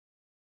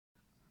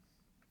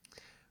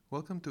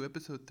Welcome to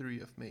episode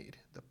 3 of Made,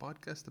 the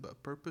podcast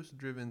about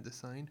purpose-driven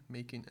design,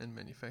 making, and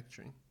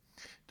manufacturing.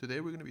 Today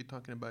we're going to be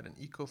talking about an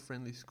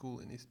eco-friendly school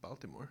in East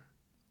Baltimore.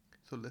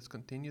 So let's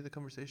continue the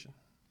conversation.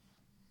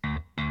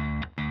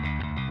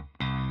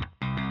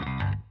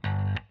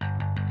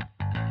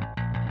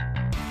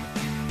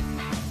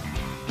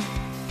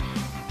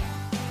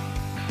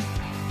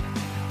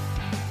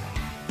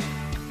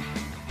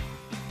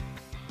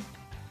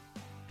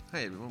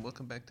 Hi everyone,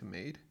 welcome back to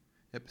Made,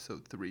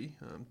 episode 3.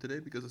 Today,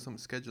 because of some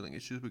scheduling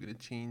issues, we're going to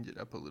change it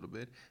up a little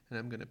bit, and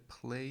I'm going to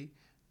play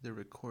the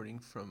recording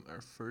from our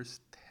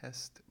first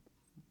test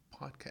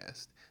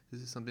podcast.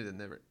 This is something that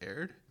never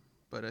aired,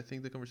 but I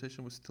think the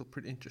conversation was still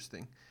pretty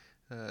interesting.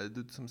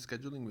 Due to some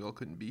scheduling, we all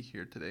couldn't be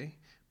here today,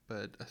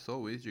 but as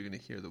always, you're going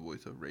to hear the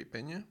voice of Ray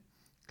Peña,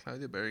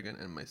 Claudia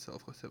Berrigan, and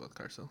myself, Jose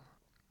Valcarcel.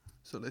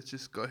 So let's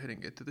just go ahead and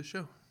get to the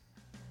show.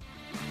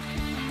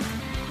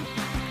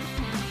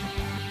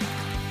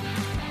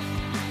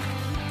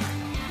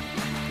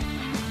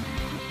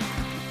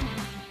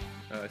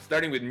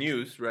 Starting with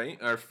news, right?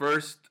 Our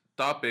first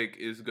topic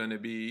is going to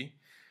be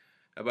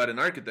about an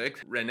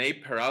architect, Rene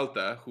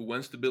Peralta, who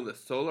wants to build a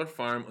solar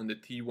farm on the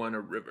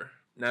Tijuana River.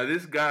 Now,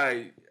 this guy,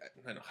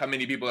 I don't know how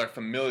many people are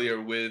familiar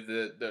with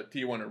the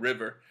Tijuana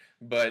River,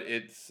 but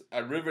it's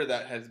a river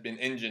that has been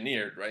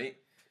engineered, right?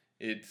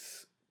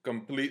 It's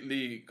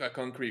completely a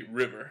concrete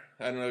river.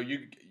 I know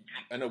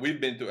we've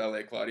been to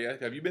LA, Claudia.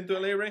 Have you been to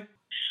LA, Ray?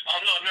 No,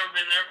 I've never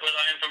been there, but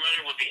I am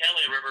familiar with the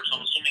LA River, so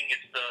I'm assuming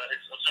it's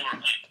a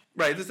similar thing.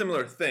 Right, it's a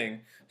similar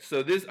thing.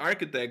 So this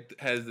architect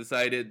has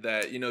decided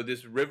that,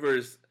 this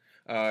river's,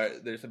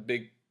 there's a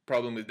big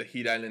problem with the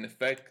heat island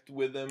effect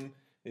with them.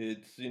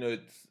 It's a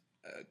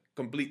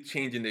complete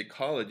change in the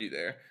ecology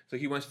there. So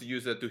he wants to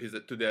use that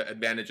to the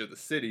advantage of the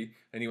city,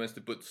 and he wants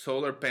to put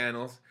solar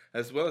panels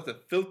as well as a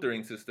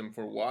filtering system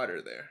for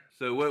water there.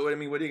 So what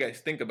do you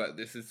guys think about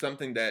this? It's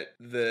something that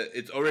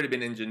it's already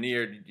been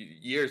engineered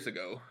years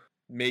ago,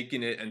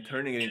 making it and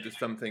turning it into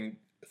something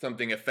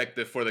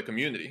effective for the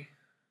community.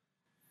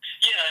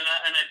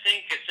 Yeah, and I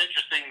think it's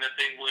interesting that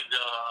they would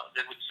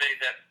say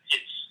that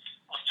it's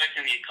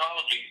affecting the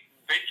ecology.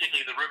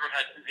 Basically, the river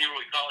has zero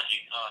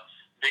ecology.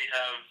 They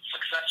have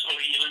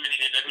successfully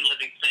eliminated every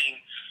living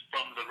thing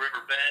from the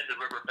riverbed, the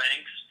river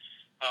banks,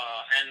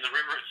 and the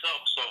river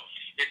itself. So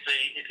it's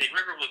a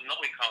river with no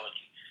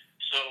ecology.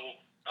 So,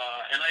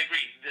 and I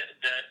agree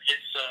that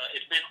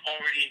it's been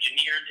already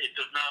engineered. It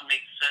does not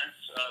make sense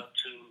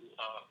to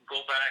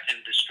go back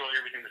and destroy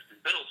everything that's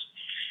been built.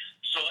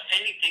 So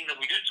anything that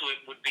we do to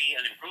it would be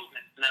an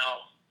improvement.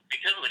 Now,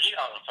 because of the heat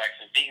island effect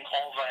and being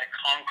all that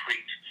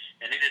concrete,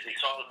 and it is a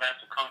solid mass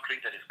of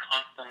concrete that is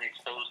constantly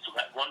exposed to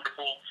that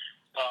wonderful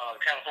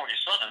California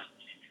sun,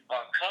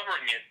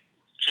 covering it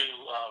to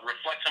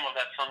reflect some of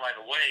that sunlight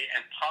away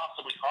and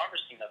possibly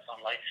harvesting that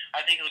sunlight,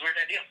 I think is a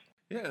great idea.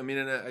 Yeah,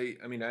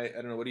 I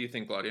don't know. What do you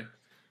think, Claudia?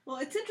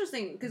 Well, it's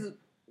interesting because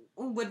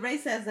what Ray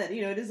says that,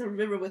 it is a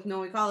river with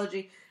no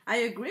ecology. I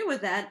agree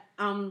with that.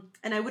 And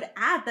I would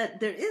add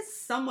that there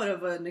is somewhat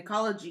of an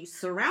ecology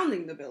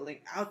surrounding the building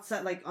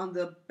outside, like on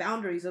the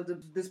boundaries of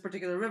this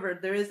particular river.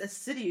 There is a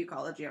city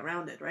ecology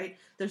around it, right?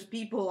 There's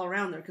people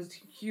around there because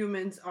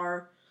humans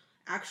are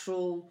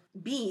actual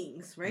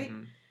beings, right?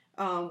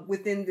 Mm-hmm.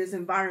 Within this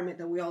environment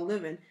that we all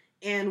live in.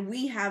 And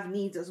we have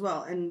needs as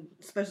well. And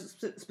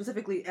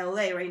specifically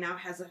LA right now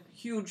has a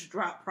huge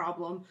drought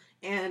problem.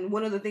 And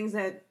one of the things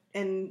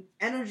and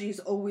energy is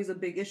always a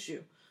big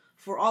issue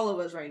for all of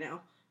us right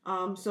now.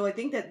 So I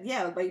think that,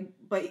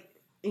 by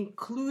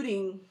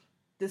including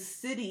the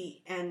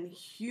city and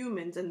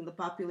humans and the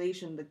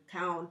population, the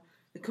town,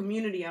 the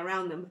community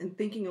around them, and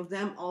thinking of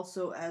them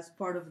also as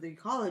part of the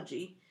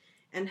ecology,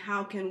 and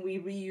how can we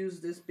reuse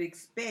this big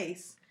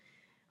space,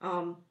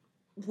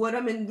 what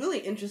I'm really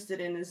interested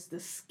in is the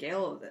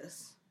scale of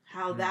this,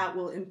 how that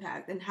will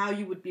impact, and how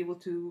you would be able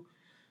to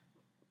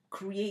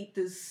create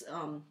this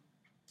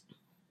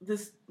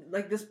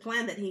this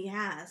plan that he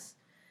has.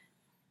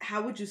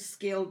 How would you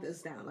scale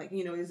this down?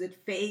 Is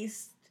it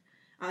phased?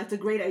 It's a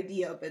great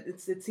idea, but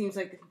it seems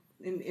like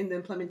in the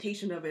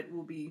implementation of it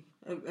will be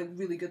a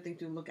really good thing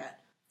to look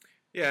at.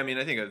 Yeah,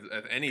 I think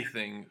as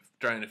anything,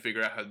 trying to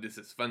figure out how this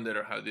is funded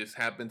or how this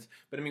happens.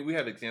 But we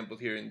have examples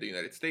here in the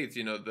United States.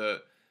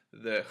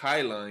 The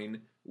High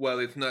Line, while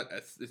it's not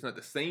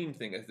the same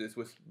thing as this,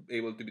 was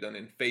able to be done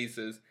in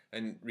phases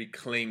and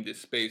reclaim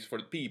this space for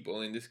the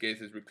people. In this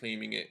case, is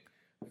reclaiming it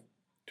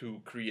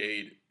to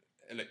create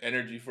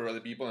energy for other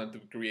people and to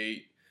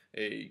create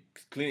a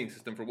cleaning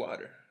system for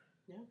water.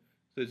 Yeah.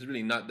 So it's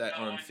really not that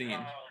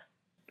unseen.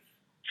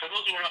 For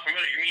those who are not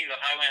familiar, you mean the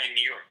High Line in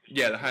New York?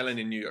 Yeah, the High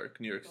Line in New York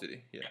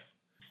City. Yeah.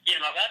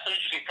 Yeah, now that's an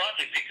interesting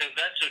project because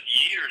that took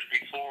years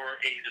before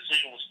a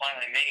decision was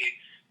finally made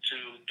to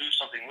do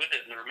something with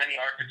it. And there were many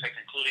architects,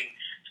 including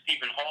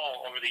Stephen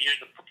Hall, over the years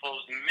that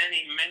proposed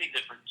many, many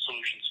different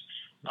solutions.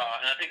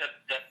 And I think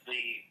that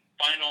the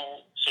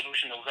final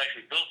solution that was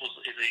actually built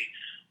is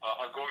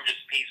a gorgeous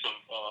piece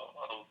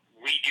of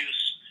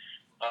reuse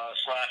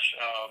slash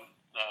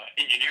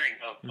engineering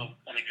of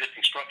an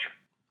existing structure.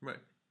 Right.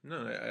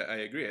 No,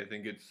 I agree. I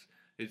think it's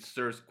it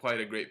serves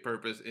quite a great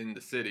purpose in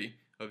the city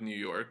of New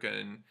York,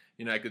 and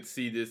I could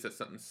see this as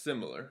something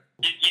similar.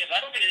 Yeah,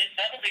 that'll be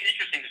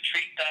interesting to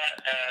treat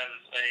that as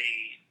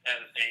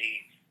a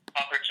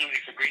opportunity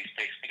for green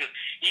space, because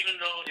even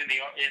though in the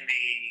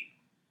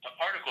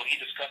article he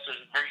discusses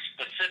very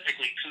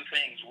specifically two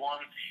things.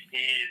 One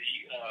is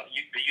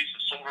the use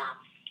of solar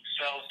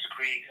cells to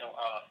create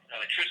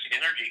electricity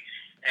energy,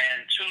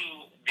 and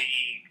two, the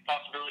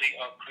possibility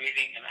of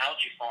creating an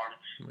algae farm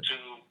to,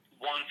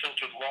 one,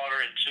 filter the water,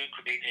 and two,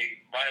 create a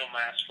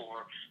biomass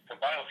for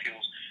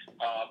biofuels.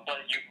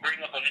 But you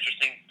bring up an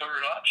interesting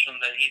third option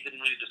that he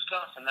didn't really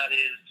discuss, and that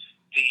is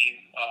the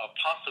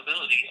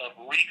possibility of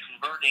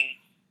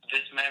reconverting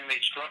this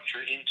man-made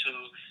structure into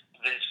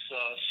this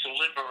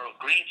sliver of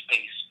green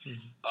space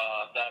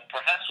that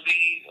perhaps would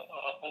be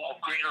of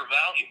greater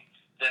value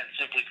than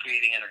simply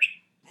creating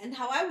energy. And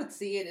how I would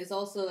see it is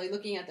also like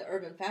looking at the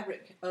urban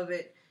fabric of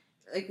it.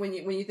 Like when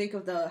you think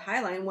of the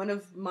High Line, one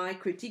of my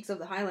critiques of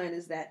the High Line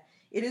is that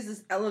it is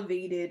this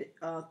elevated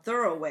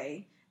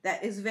thoroughway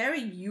that is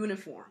very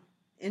uniform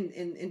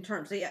in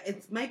terms. So yeah,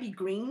 it might be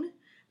green,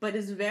 but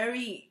it's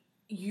very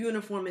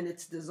uniform in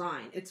its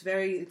design.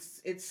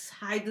 It's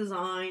high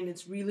design.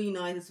 It's really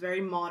nice. It's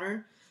very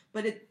modern,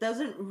 but it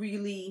doesn't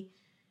really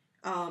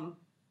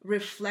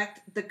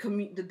reflect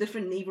the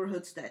different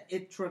neighborhoods that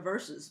it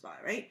traverses by,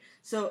 right?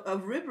 So a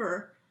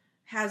river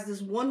has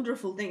this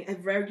wonderful thing, a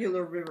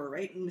regular river,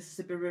 right?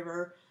 Mississippi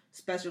River,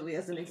 especially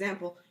as an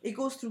example, it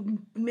goes through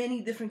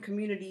many different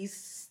communities,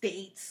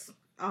 states,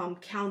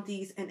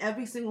 counties, and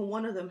every single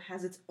one of them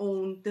has its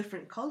own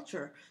different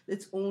culture,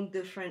 its own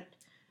different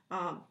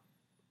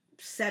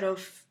set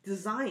of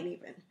design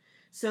even.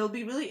 So it'll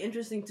be really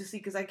interesting to see,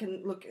 because I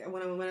can look,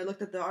 when I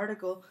looked at the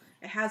article,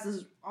 it has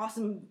this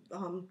awesome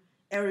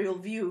aerial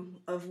view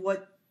of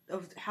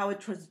how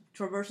it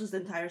traverses the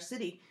entire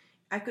city.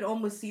 I could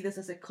almost see this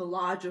as a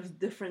collage of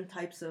different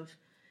types of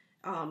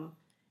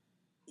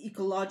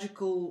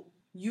ecological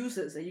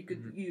uses that you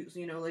could use.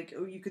 Like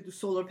you could do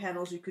solar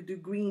panels, you could do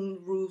green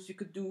roofs, you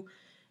could do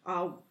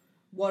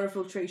water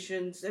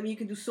filtrations. I mean, you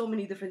can do so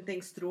many different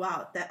things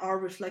throughout that are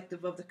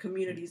reflective of the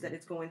communities that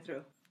it's going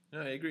through.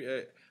 No, I agree.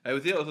 I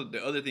would say also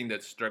the other thing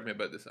that struck me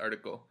about this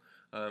article,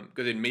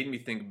 because it made me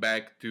think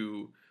back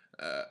to,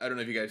 I don't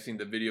know if you guys have seen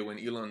the video when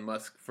Elon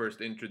Musk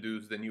first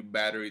introduced the new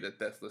battery that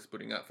Tesla's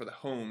putting out for the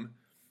home.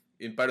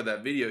 In part of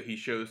that video, he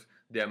shows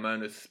the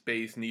amount of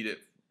space needed,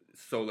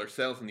 solar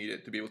cells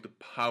needed to be able to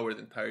power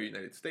the entire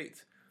United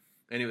States.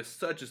 And it was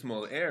such a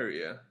small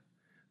area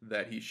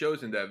that he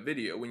shows in that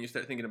video. When you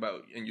start thinking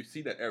about, and you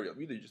see that aerial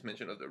view that you just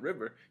mentioned of the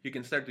river, you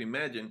can start to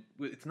imagine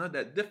it's not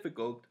that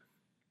difficult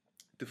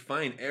to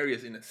find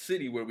areas in a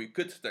city where we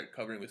could start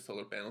covering with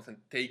solar panels and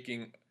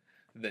taking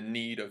the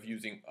need of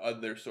using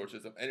other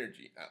sources of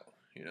energy out,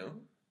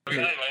 By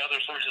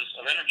other sources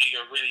of energy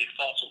are really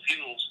fossil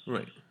fuels.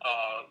 Right.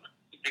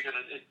 Because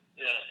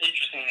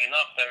interestingly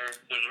enough,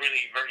 there's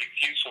really very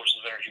few sources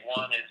of energy.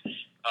 One is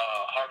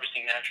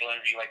harvesting natural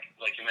energy,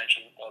 like you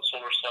mentioned,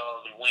 solar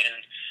cells and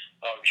wind,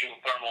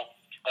 geothermal.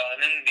 And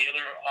then the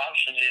other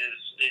option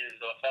is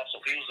fossil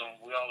fuels,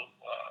 and we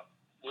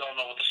all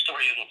know what the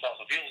story is with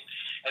fossil fuels.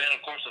 And then,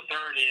 of course, the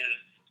third is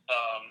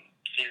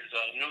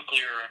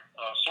nuclear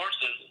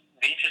sources.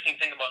 The interesting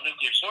thing about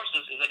nuclear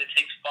sources is that it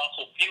takes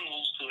fossil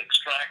fuels to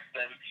extract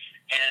them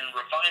and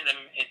refine them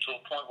into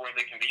a point where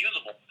they can be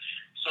usable.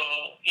 So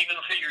even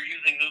if you're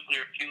using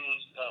nuclear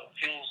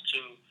fuels to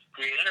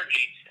create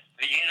energy,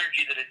 the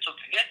energy that it took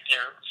to get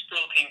there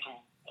still came from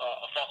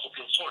a fossil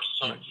fuel source.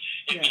 So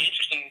it'd be an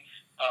interesting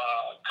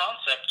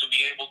concept to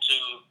be able to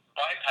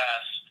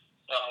bypass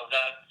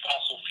that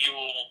fossil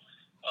fuel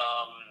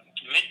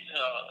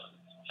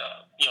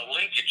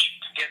linkage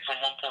to get from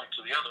one point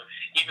to the other.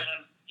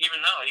 Even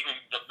now, even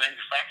the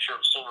manufacture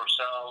of solar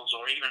cells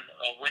or even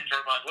wind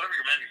turbines, whatever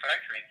you're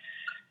manufacturing,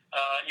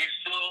 you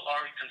still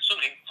are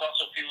consuming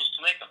fossil fuels to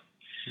make them.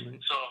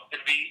 Mm-hmm. So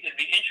it'd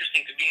be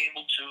interesting to be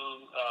able to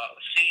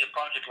see a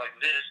project like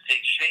this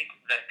take shape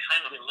that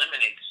kind of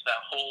eliminates that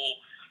whole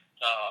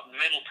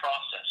middle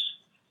process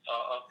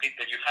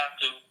that you have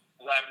to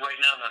right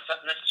now not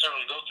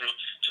necessarily go through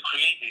to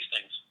create these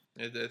things.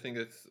 I think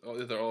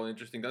these are all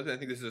interesting. I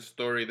think this is a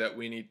story that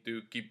we need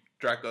to keep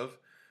track of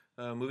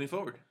moving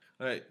forward.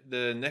 All right,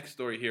 the next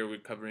story here we're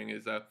covering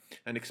is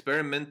an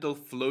experimental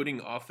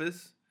floating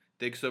office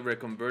takes over a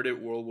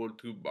converted World War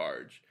II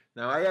barge.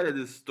 Now, I added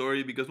this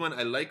story because, one,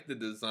 I like the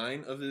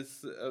design of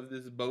this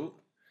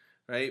boat,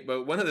 right?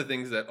 But one of the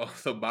things that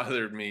also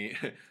bothered me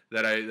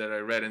that I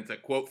read, and it's a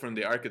quote from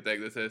the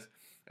architect that says,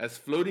 "As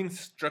floating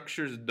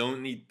structures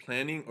don't need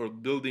planning or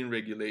building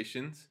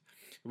regulations,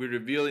 we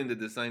reveal in the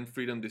design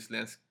freedom this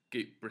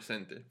landscape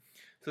presented."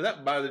 So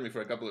that bothered me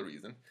for a couple of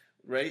reasons,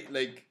 right?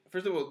 Like,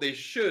 first of all, they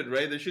should,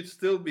 right? There should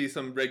still be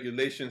some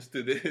regulations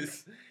to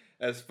this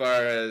as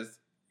far as,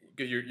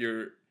 because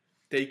you're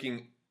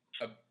taking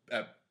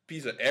a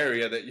piece of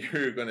area that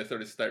you're going to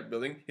sort of start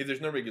building. If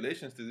there's no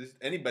regulations to this,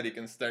 anybody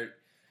can start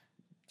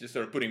just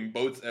sort of putting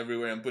boats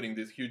everywhere and putting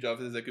these huge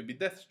offices that could be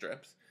death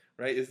traps,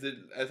 right?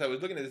 As I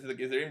was looking at this, like,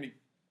 is there any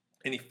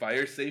any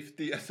fire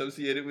safety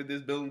associated with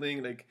this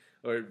building, like,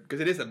 or because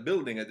it is a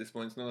building at this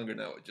point, it's no longer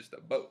now just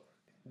a boat.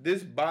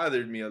 This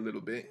bothered me a little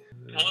bit.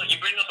 Well, you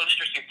bring up an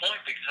interesting point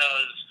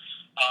because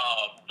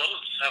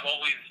boats have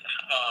always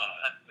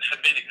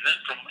have been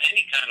exempt from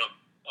any kind of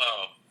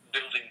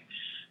building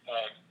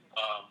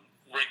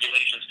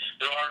regulations.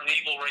 There are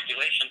naval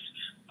regulations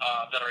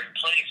that are in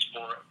place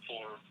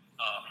for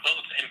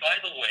boats. And by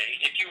the way,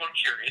 if you are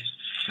curious,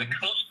 the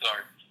Coast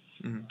Guard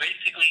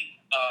basically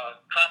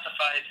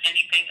classifies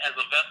anything as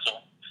a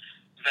vessel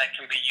that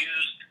can be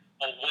used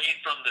away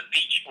from the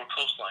beach or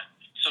coastline.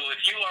 So if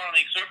you are on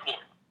a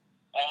surfboard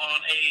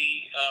on a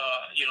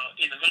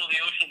in the middle of the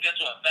ocean, guess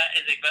what? That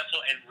is a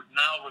vessel and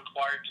now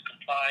required to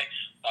comply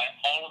by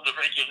all of the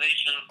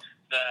regulations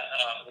that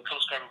the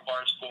Coast Guard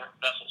requires for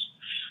vessels.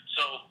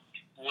 So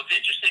what's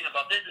interesting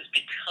about this is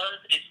because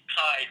it's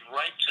tied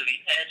right to the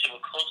edge of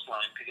a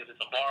coastline, because it's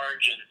a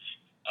barge and it's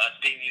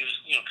being used,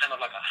 kind of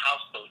like a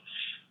houseboat.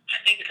 I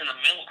think it's in the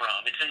middle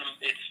ground. It's kind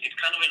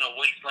of in a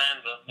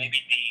wasteland.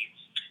 Maybe the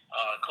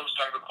Coast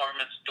Guard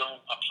requirements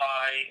don't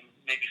apply.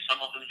 Maybe some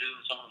of them do,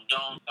 some of them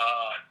don't.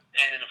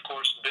 And of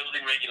course,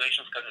 building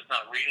regulations, because it's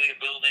not really a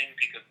building,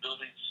 because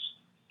buildings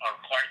are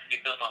required to be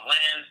built on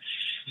land.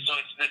 So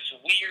it's this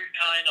weird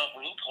kind of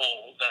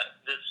loophole that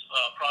this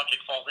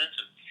project falls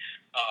into.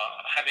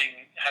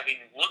 Having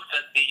looked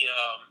at the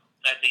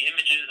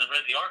images and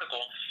read the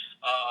article,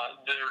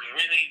 there's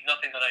really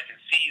nothing that I can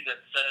see that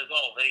says,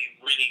 oh, they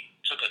really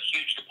took a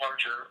huge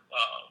departure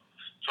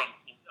from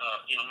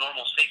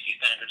normal safety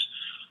standards.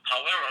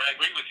 However, I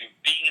agree with you.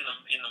 Being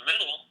in the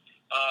middle,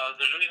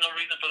 there's really no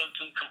reason for them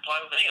to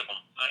comply with any of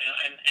them,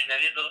 and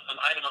that is an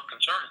item of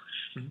concern,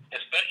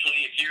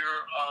 especially if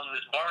you're on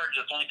this barge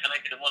that's only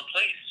connected in one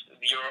place.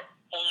 Your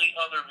only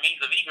other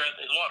means of egress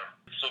is water.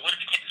 So what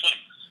if you can't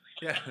swim?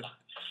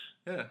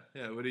 Yeah.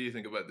 What do you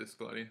think about this,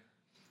 Claudia?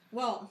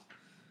 Well,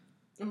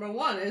 number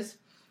one is,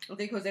 I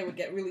think Jose would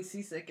get really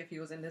seasick if he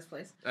was in this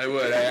place. I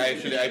would.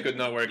 I could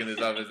not work in this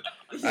office.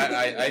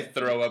 I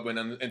throw up when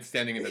I'm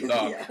standing in the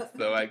dock,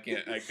 so I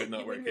could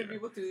not work here. You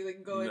wouldn't be able to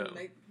go and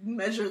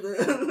measure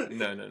the.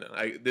 No.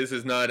 This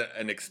is not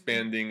an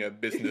expanding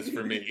business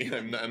for me.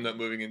 I'm not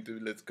moving into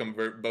let's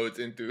convert boats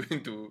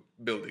into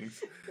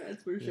buildings.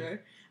 That's for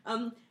sure.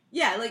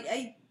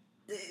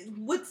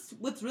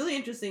 What's really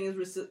interesting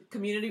is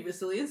community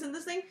resilience in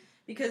this thing,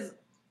 because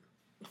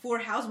for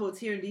houseboats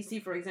here in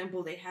DC, for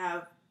example, they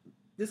have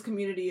this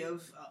community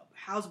of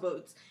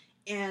houseboats,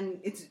 and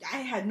I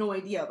had no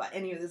idea about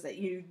any of this, that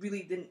you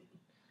really didn't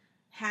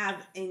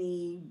have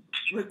any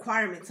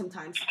requirements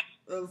sometimes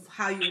of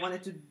how you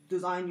wanted to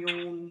design your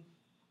own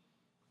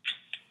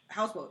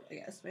houseboat, I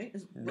guess, right?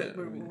 Is what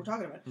we're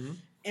talking about. Mm-hmm.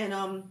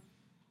 And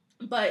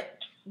but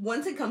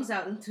once it comes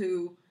out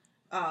into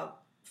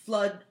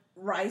flood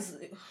rise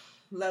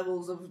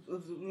levels of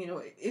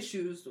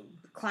issues,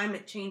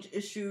 climate change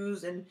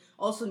issues, and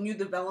also new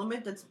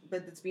development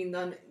that's being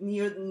done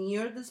near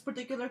this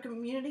particular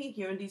community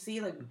here in DC,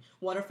 like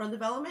waterfront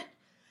development,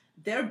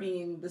 they're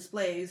being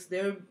displaced,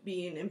 they're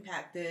being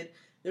impacted.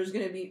 There's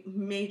going to be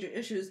major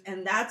issues,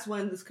 and that's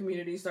when this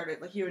community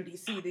started, like here in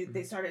DC,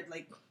 they started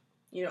like,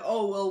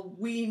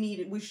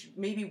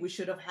 maybe we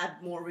should have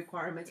had more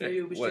requirements.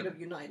 Maybe we should have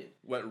united.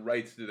 What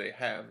rights do they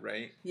have,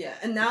 right? Yeah,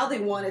 and now they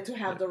wanted to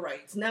have the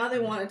rights. Now they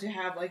wanted to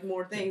have like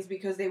more things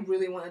because they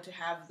really wanted to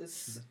have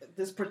this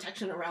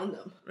protection around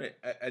them. Right,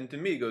 and to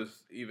me it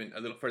goes even a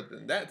little further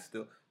than that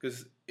still,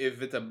 because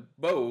if it's a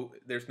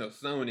boat, there's no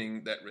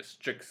zoning that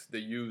restricts the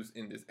use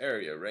in this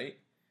area, right?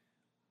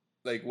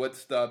 Like what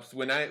stops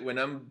when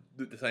I'm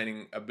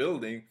designing a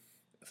building?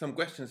 Some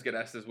questions get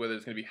asked as whether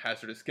there's going to be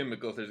hazardous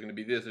chemicals, there's going to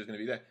be this, there's going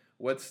to be that.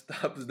 What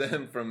stops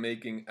them from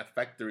making a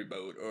factory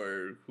boat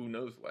or who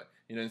knows what?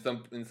 In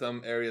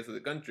some areas of the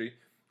country,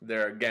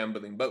 there are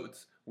gambling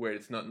boats where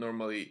it's not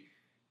normally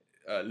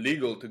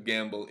legal to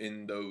gamble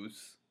in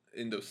those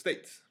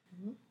states.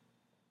 Mm-hmm.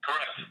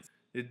 Correct.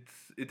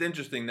 It's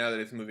interesting now that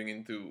it's moving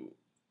into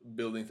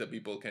buildings that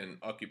people can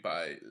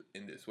occupy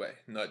in this way,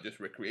 not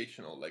just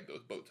recreational like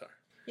those boats are.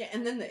 Yeah,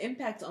 and then the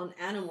impact on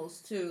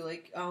animals too,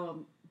 like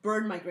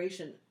bird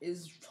migration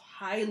is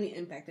highly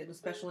impacted,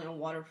 especially on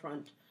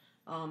waterfront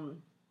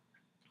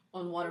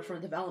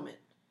development,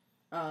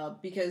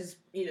 because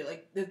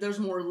there's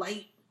more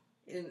light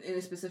in a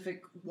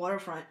specific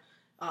waterfront.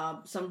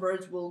 Some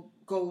birds will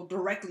go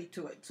directly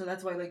to it, so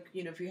that's why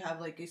if you have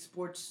like a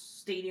sports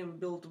stadium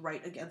built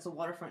right against the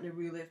waterfront, it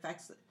really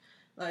affects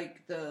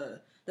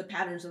the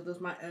patterns of those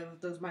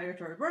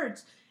migratory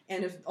birds.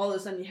 And if all of a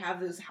sudden you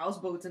have those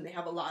houseboats and they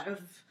have a lot of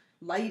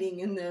lighting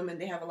in them and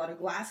they have a lot of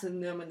glass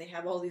in them and they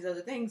have all these other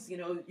things,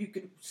 you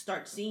could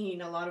start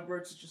seeing a lot of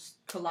birds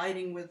just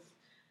colliding with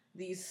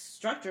these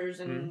structures,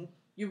 and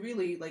you're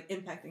really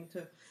impacting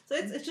too. So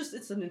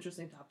it's an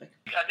interesting topic.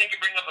 I think you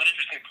bring up an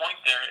interesting point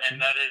there,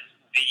 and that is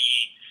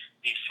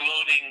the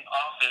floating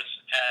office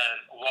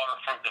as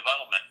waterfront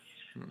development.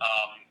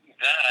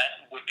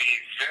 That would be a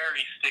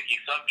very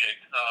sticky subject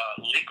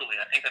legally.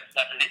 I think that's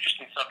an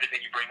interesting subject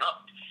that you bring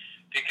up,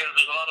 because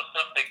there's a lot of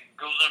stuff that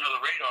goes under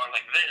the radar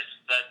like this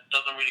that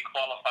doesn't really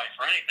qualify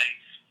for anything,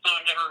 so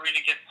it never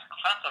really gets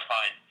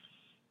classified.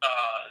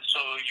 So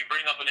you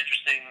bring up an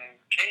interesting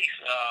case,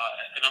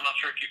 and I'm not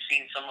sure if you've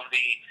seen some of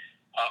the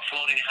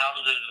floating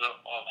houses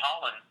of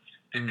Holland.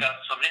 They've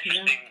got some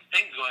interesting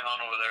things going on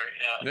over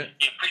there.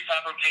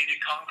 Prefabricated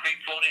concrete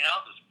floating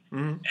houses,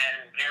 and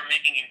they're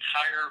making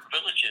entire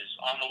villages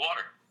on the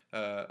water.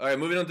 All right,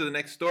 moving on to the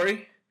next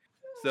story.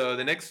 So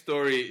the next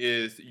story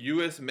is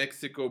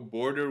U.S.-Mexico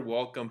border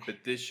wall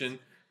competition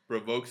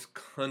provokes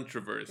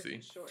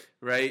controversy,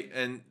 right?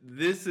 And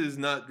this is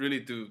not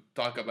really to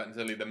talk about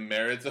necessarily the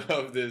merits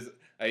of this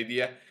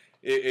idea.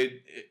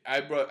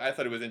 I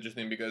thought it was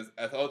interesting because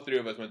as all three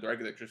of us went to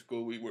architecture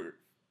school,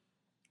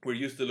 we're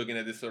used to looking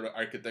at this sort of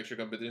architecture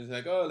competitions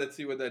like, oh, let's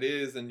see what that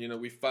is, and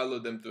we follow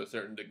them to a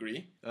certain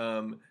degree.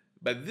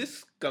 But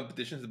this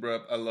competition has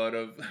brought up a lot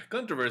of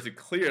controversy,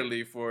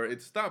 clearly, for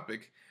its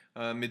topic.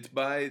 It's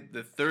by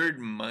the Third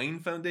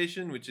Mind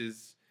Foundation, which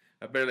is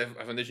apparently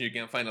a foundation you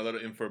can't find a lot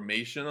of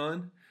information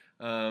on.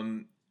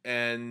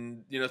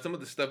 And some of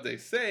the stuff they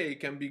say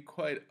can be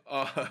quite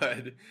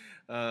odd.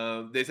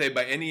 They say,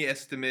 by any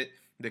estimate,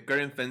 the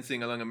current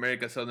fencing along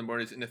America's southern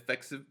border is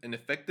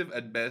ineffective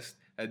at best,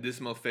 a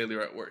dismal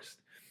failure at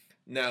worst.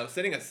 Now,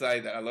 setting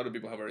aside that a lot of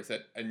people have already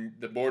said, and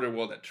the border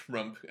wall that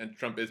Trump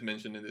is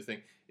mentioned in this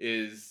thing,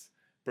 is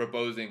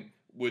proposing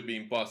would be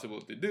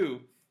impossible to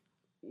do,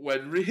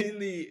 what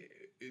really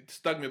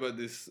struck me about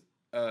this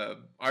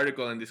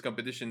article and this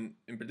competition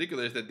in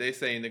particular is that they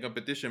say in the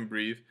competition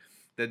brief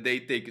that they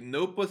take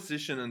no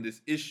position on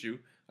this issue,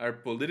 are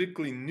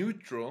politically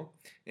neutral,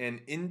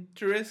 and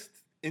interested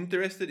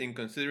in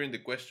considering the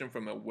question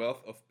from a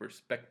wealth of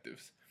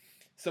perspectives.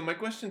 So my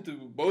question to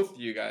both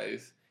you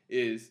guys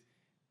is,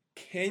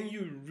 can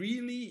you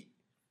really,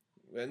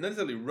 not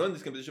necessarily run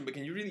this competition, but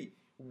can you really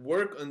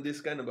work on this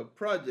kind of a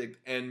project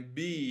and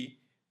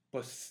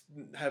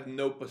have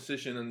no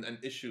position on an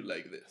issue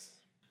like this?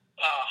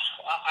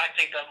 I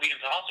think that would be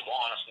impossible,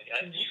 honestly.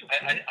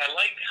 I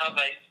like how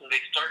they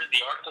started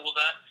the article with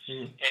that,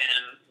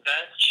 and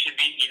that should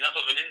be enough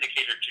of an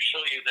indicator to show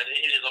you that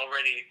it is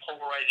already a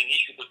polarizing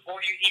issue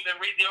before you even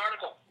read the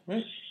article.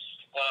 Right.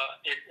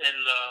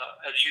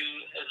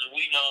 As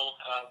we know,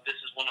 this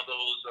is one of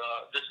those.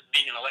 This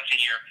being an election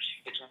year,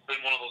 it's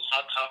been one of those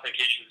hot topic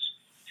issues.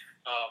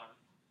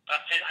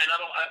 And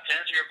to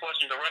answer your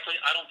question directly,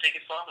 I don't think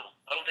it's possible.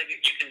 I don't think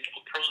you can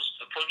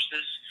approach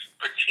this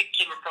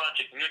particular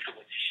project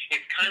neutrally.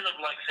 It's kind of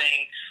like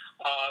saying,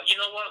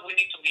 you know what, we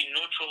need to be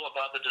neutral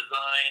about the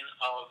design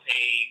of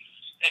a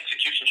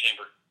execution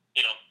chamber.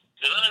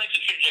 Design an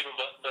execution chamber,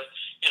 but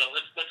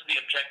let's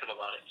be objective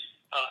about it.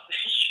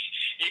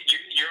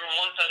 You're on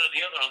one side or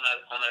the other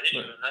on that issue,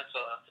 and that's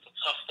a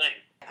tough thing.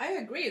 I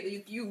agree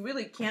that you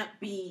really can't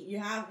be. You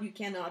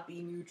cannot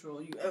be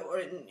neutral.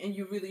 And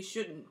you really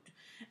shouldn't.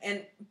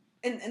 And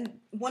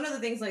one of the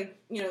things, like,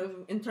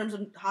 in terms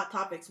of hot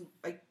topics,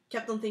 I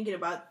kept on thinking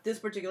about this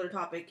particular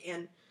topic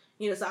and,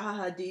 Zaha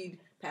Hadid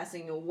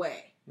passing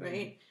away,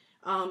 right?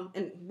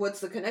 And what's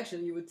the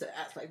connection? You would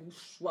ask, like,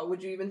 what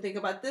would you even think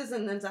about this?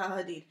 And then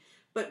Zaha Hadid.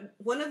 But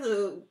one of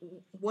the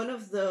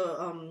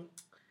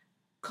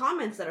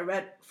comments that I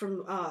read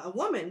from a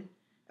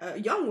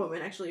young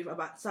woman actually,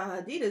 about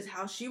Zaha Hadid is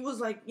how she was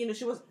like,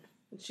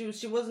 she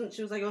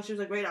was like, oh, she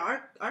was a great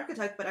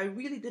architect, but I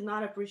really did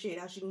not appreciate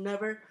how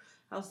Zaha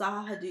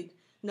Hadid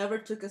never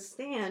took a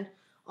stand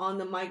on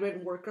the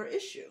migrant worker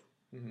issue.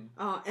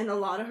 And a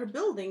lot of her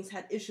buildings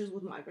had issues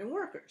with migrant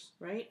workers,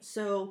 right?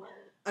 So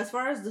as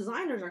far as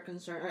designers are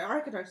concerned, or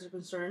architects are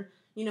concerned,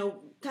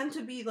 tend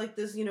to be like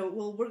this,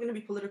 well, we're going to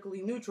be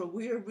politically neutral.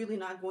 We are really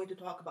not going to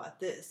talk about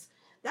this.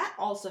 That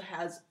also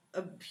has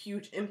a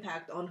huge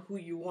impact on who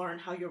you are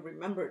and how you're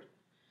remembered.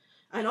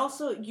 And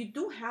also, you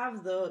do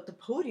have the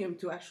podium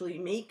to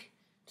actually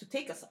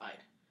take a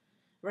side,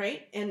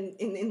 right? And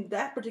in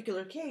that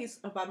particular case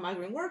about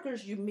migrant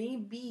workers, you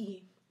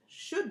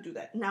should do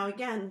that. Now,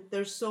 again,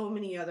 there's so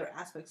many other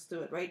aspects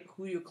to it, right?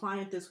 Who your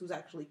client is, who's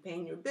actually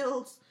paying your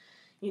bills,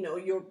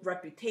 your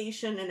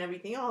reputation and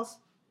everything else.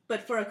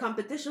 But for a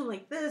competition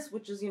like this,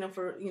 which is,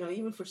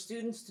 even for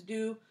students to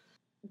do,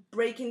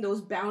 breaking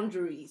those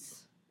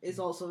boundaries is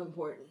also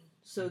important.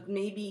 So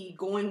maybe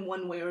going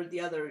one way or the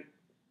other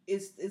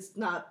is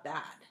not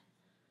bad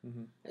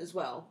as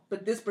well.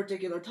 But this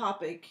particular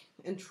topic,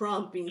 and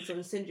Trump being so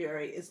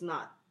incendiary, is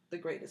not the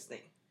greatest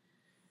thing.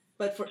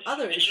 But for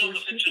other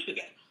issues, we should do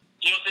that.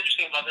 What's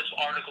interesting about this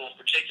article in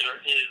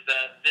particular is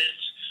that this,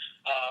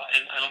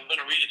 and I'm going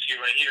to read it to you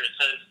right here, it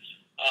says,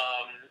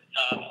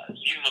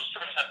 you must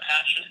first have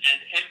passion and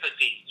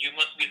empathy. You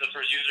must be the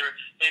first user.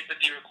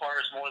 Empathy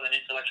requires more than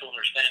intellectual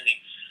understanding.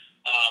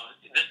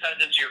 This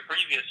ties into your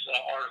previous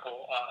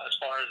article as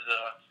far as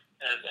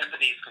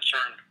empathy is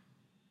concerned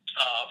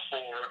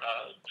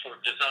for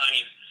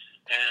design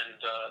and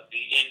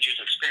the end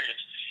user experience.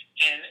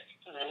 And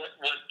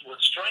what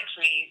strikes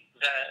me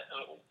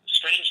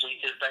strangely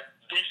is that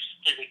this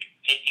is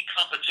a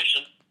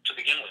competition to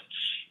begin with.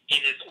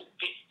 It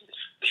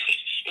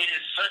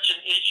is such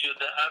an issue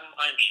that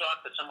I'm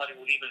shocked that somebody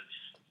would even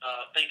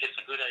think it's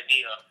a good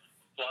idea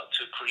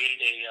to create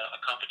a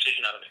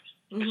competition out of it.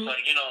 It's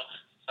like,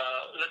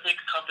 let's make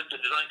a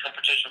design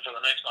competition for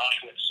the next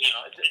Auschwitz. You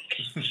know,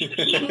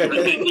 it's so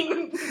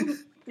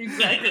ridiculous.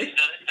 Exactly.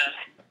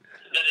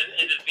 That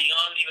it is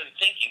beyond even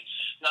thinking.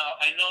 Now,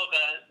 I know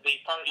that they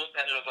probably looked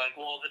at it as like,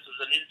 well, this is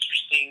an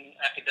interesting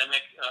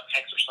academic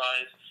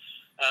exercise.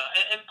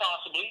 And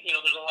possibly, you know,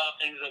 there's a lot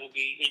of things that would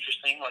be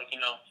interesting, like, you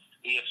know,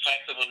 the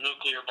effect of a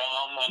nuclear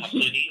bomb on a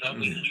city. That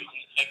would be an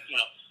interesting, you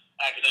know,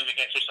 academic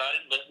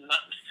exercise, but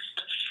not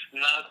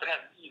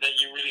that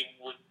you really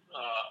would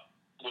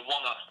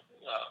want to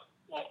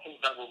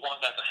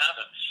that to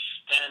happen.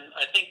 And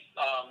I think,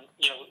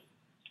 you know,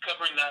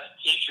 covering that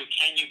issue,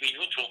 can you be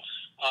neutral?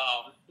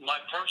 My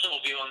personal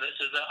view on this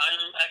is that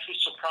I'm actually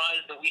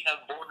surprised that we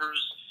have borders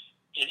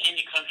in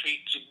any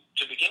country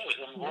to begin with.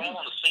 I mean, we're all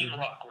on the same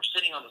rock. We're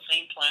sitting on the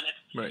same planet.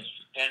 Right.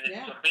 And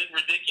it's a bit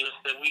ridiculous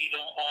that we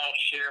don't all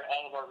share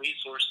all of our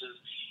resources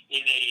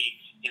in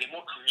a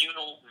more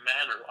communal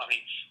manner. I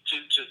mean,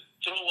 to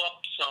throw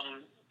up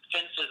some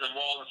fences and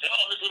walls and say,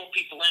 oh, this little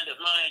piece of land is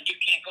mine, you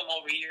can't come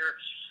over here.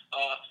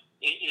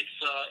 It's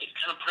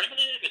kind of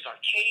primitive. It's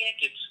archaic.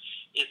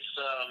 It's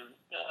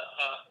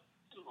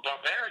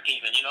barbaric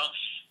even, you know.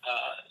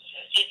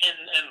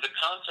 And the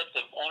concept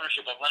of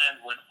ownership of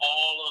land, when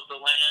all of the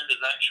land is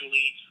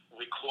actually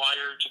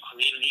required to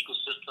create an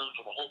ecosystem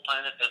for the whole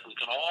planet that we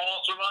can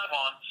all survive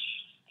on,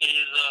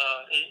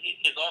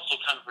 is also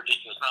kind of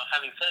ridiculous. Now,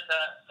 having said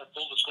that,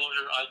 full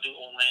disclosure, I do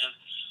own land,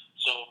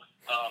 so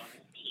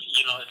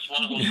you know, it's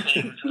one of those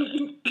things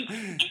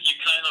you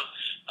kind of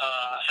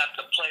have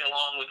to play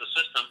along with the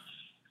system.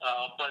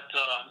 But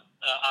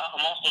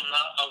I'm also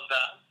not of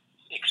that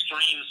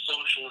extreme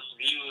socialist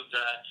view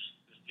that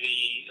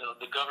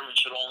the government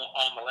should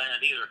own the land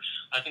either.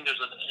 I think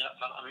there's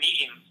a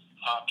medium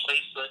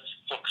place that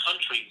for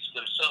countries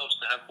themselves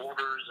to have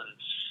borders and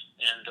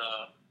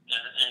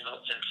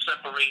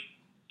separate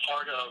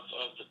part of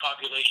the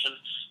population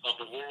of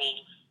the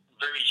world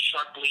very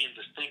sharply and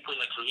distinctly,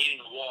 like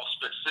creating a wall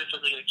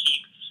specifically to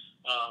keep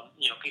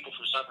you know, people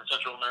from South and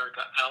Central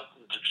America out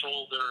and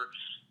control their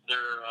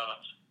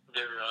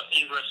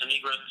ingress and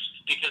egress.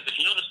 Because if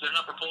you notice, they're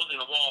not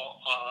proposing a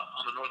wall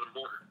on the northern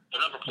border.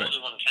 They're not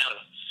proposing one in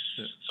Canada.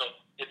 Yeah. So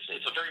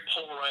it's a very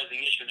polarizing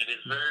issue, and it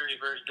is very,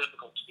 very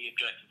difficult to be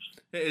objective.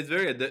 It's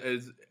very.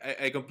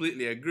 I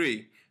completely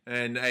agree,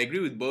 and I agree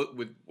with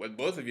what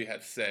both of you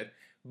have said.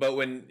 But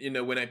when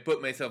I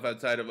put myself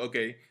outside of,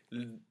 okay,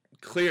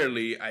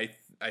 clearly I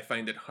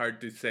find it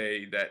hard to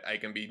say that I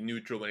can be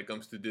neutral when it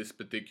comes to this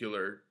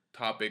particular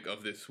topic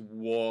of this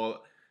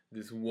wall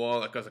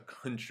across a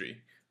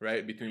country,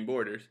 right, between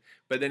borders.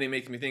 But then it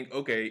makes me think,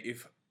 okay,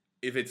 if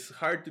it's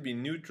hard to be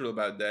neutral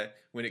about that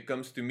when it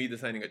comes to me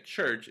designing a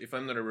church, if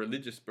I'm not a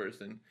religious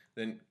person,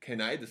 then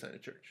can I design a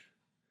church,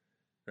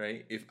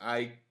 right?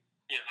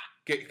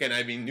 Can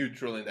I be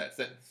neutral in that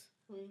sense?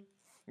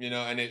 You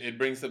know, and it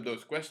brings up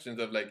those questions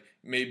of like,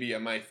 maybe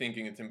am I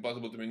thinking it's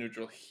impossible to be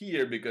neutral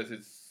here because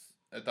it's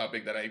a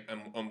topic that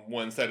I'm on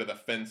one side of the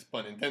fence,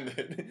 pun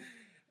intended.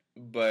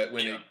 But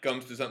when it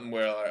comes to something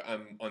where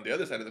I'm on the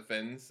other side of the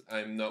fence,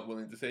 I'm not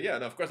willing to say, yeah,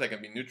 no, of course I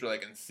can be neutral. I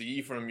can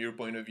see from your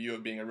point of view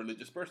of being a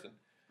religious person.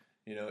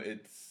 You know,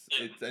 it's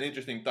an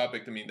interesting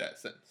topic to me in that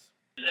sense.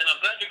 And I'm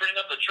glad you bring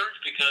up the church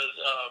because,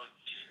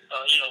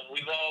 you know,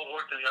 we've all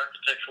worked in the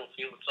architectural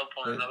field at some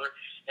point or another,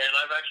 and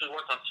I've actually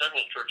worked on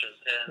several churches.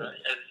 And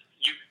as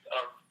you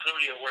are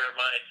clearly aware,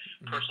 my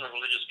personal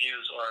religious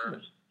views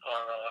are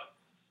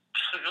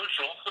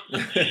neutral.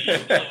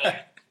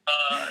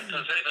 To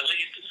say the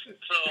least.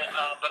 So,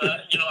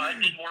 but you know, I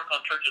did work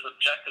on churches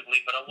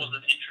objectively, but I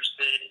wasn't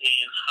interested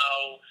in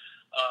how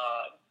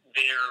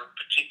their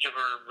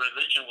particular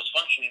religion was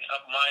functioning.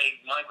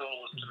 My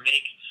goal was to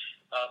make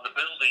the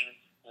building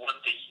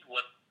what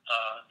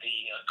the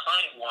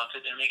client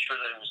wanted and make sure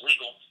that it was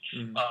legal.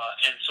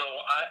 And so,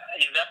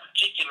 in that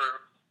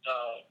particular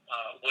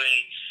way,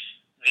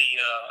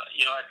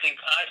 you know, I think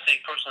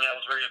personally I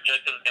was very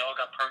objective. They all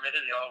got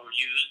permitted. They all were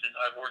used, and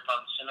I worked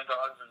on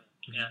synagogues and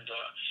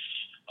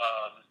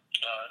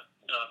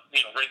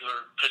you know,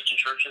 regular Christian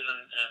churches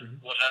and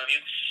what have you.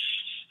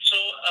 So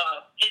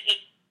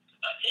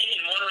in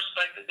one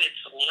respect,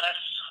 it's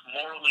less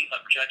morally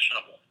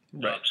objectionable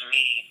to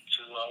me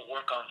to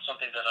work on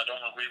something that I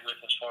don't agree with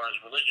as far as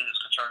religion is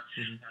concerned,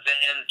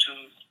 than to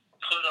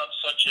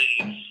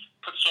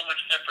put so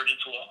much effort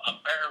into a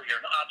barrier,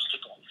 an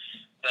obstacle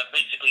that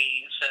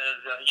basically says,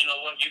 you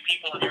know what, you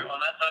people on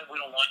that side, we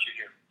don't want you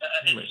here.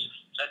 I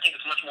think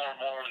it's much more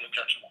morally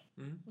objectionable.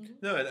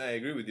 No, and I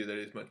agree with you that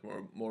it's much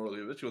more morally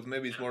objectionable.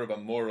 Maybe it's more of a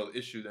moral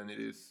issue than it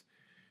is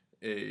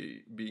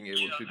being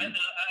able to be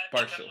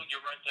partial.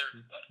 You're right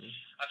there.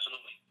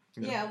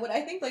 Absolutely. Yeah, what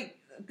I think like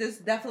this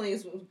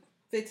definitely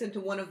fits into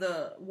one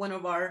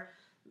of our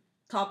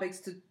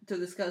topics to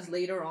discuss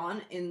later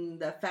on in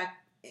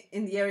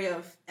the area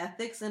of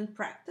ethics and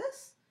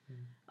practice.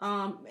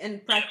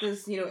 And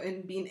practice, you know,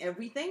 and being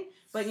everything.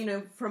 But you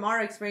know, from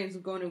our experience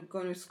of going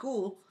to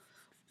school,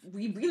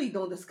 we really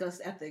don't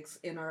discuss ethics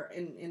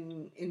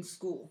in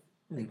school,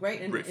 like right?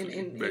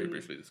 Very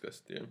briefly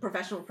discussed, yeah.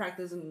 Professional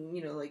practice and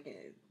you know, like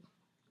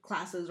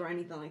classes or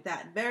anything like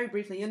that. Very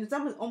briefly, and it's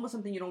almost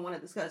something you don't want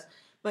to discuss.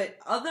 But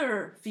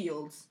other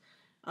fields,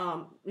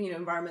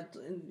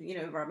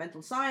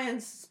 environmental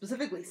science,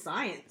 specifically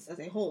science as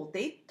a whole,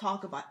 they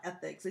talk about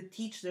ethics. They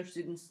teach their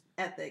students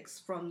ethics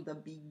from the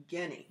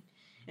beginning.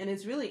 And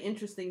it's really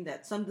interesting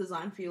that some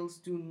design fields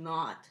do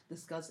not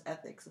discuss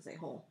ethics as a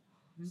whole.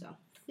 So,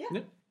 yeah.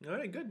 All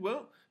right, good.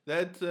 Well,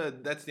 that's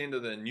the end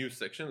of the news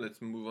section.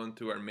 Let's move on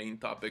to our main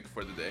topic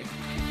for the day.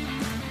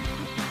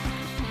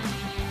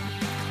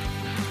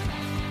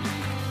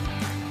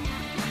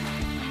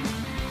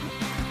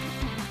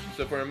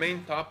 So for our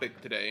main topic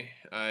today,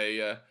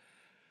 I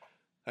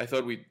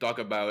thought we'd talk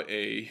about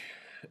a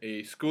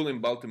school in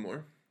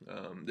Baltimore.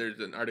 There's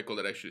an article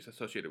that actually is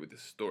associated with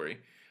this story.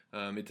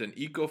 It's an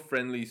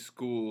eco-friendly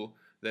school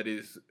that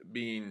is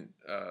being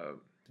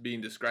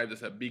described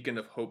as a beacon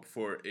of hope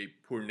for a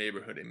poor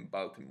neighborhood in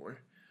Baltimore.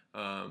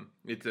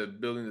 It's a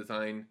building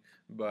designed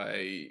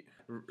by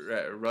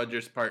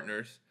Rogers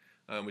Partners,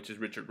 which is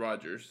Richard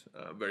Rogers,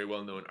 a very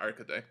well-known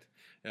architect.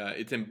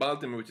 It's in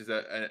Baltimore, which is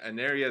an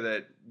area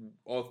that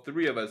all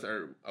three of us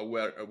are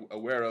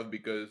aware of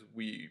because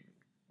we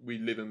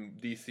live in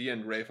D.C.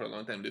 and Ray for a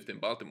long time lived in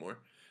Baltimore.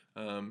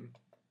 And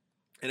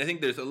I think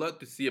there's a lot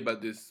to see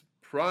about this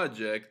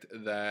project.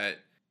 That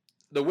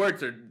the word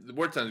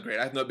sounds great.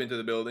 I've not been to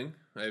the building.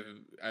 I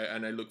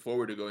look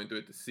forward to going to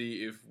it to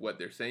see if what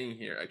they're saying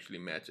here actually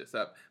matches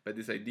up. But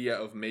this idea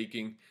of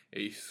making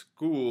a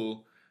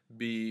school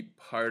be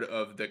part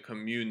of the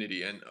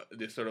community and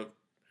this sort of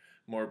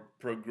more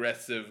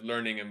progressive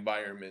learning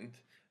environment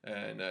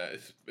and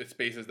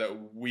spaces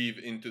that weave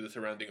into the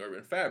surrounding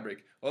urban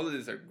fabric. All of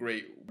these are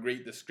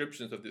great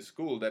descriptions of this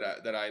school that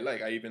I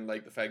like. I even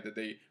like the fact that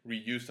they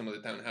reused some of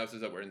the townhouses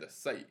that were in the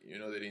site.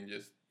 They didn't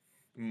just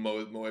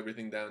mow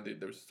everything down.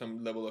 There's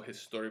some level of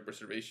historic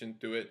preservation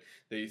to it.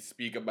 They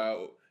speak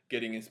about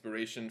getting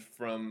inspiration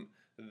from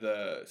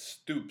the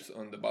stoops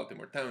on the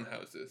Baltimore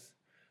townhouses.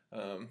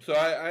 So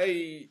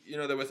I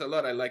there was a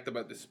lot I liked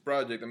about this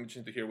project. I'm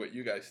interested to hear what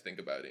you guys think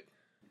about it.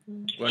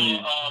 You want to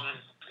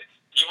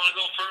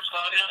go first,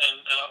 Claudia, and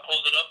I'll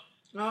close it up?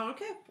 Oh,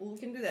 okay. Well, we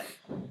can do that.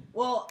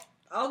 Well,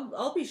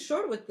 I'll be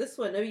short with this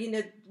one. I mean,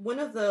 one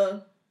of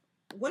the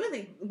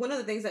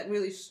things that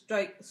really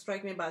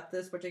strike me about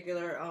this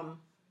particular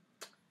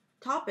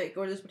topic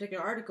or this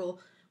particular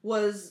article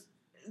was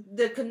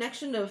the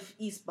connection of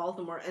East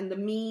Baltimore and the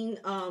main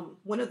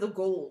one of the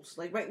goals.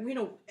 Like, right,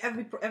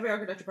 every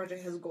architecture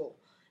project has a goal,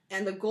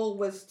 and the goal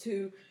was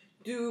to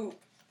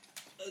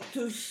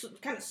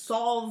kind of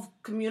solve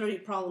community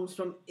problems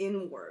from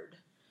inward,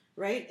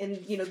 right?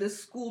 And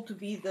this school to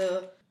be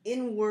the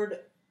inward,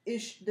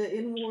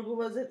 what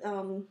was it?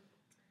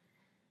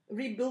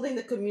 Rebuilding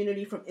the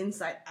community from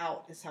inside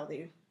out is how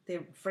they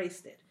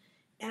phrased it.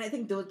 And I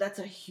think that's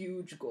a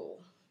huge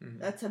goal. Mm-hmm.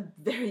 That's a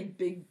very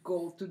big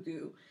goal to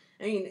do.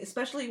 I mean,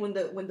 especially when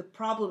the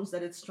problems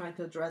that it's trying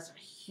to address are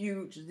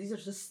huge. These are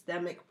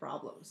systemic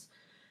problems,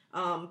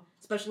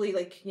 especially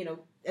like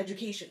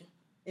education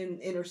in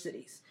inner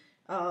cities.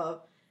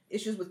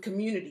 Issues with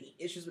community,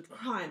 issues with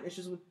crime,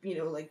 issues with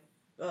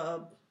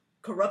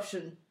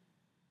corruption,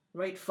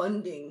 right?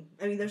 Funding.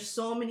 I mean, there's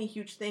so many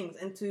huge things,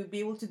 and to be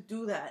able to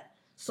do that,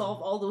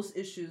 solve all those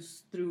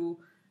issues through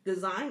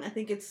design, I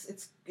think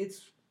it's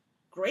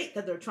great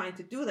that they're trying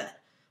to do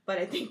that. But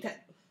I think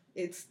that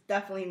it's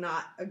definitely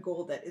not a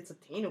goal that it's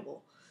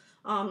attainable.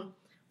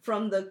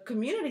 From the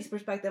community's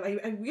perspective,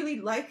 I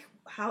really like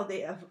how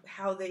they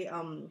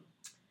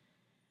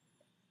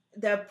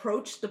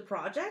approach the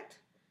project.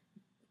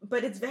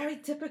 But it's very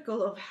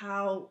typical of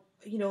how,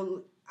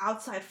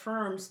 outside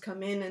firms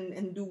come in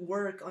and do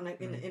work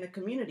in a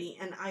community.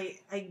 And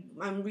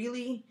I'm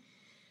really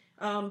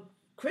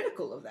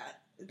critical of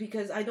that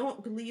because I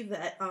don't believe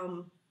that,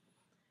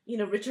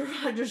 Richard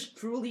Rogers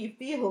truly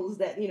feels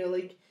that,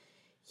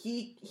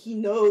 he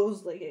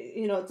knows,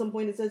 at some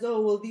point it says, oh,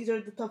 well, these are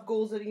the tough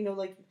goals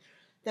that,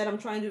 that I'm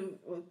trying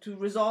to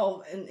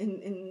resolve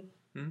in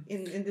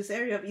this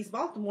area of East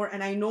Baltimore.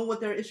 And I know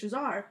what their issues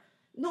are.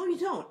 No, you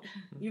don't.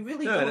 You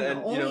really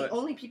don't.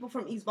 Only people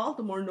from East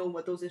Baltimore know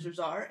what those issues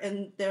are,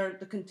 and they're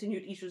the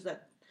continued issues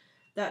that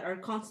are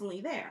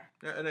constantly there.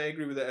 And I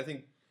agree with that. I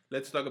think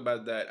let's talk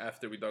about that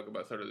after we talk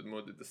about sort of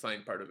more the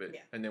design part of it,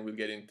 and then we'll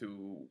get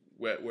into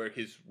where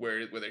he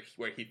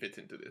fits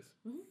into this.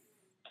 Mm-hmm.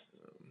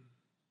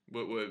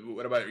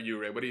 What about you,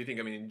 Ray? What do you think?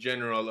 I mean, in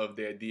general, of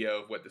the idea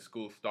of what the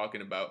school's talking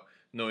about,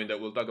 knowing that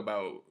we'll talk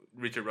about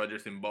Richard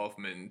Rogers'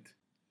 involvement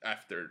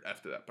after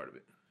that part of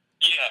it.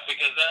 Yeah,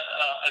 because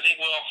I think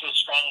we all feel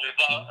strongly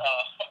about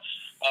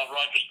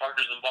Rogers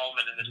Partners'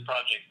 involvement in this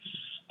project.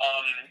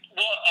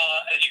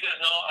 As you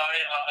guys know,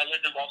 I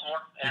lived in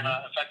Baltimore, and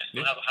in fact, I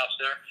still have a house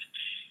there.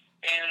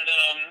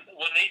 And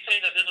when they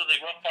say that this is a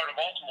rough part of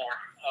Baltimore,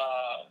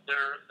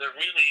 they're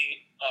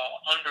really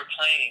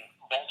underplaying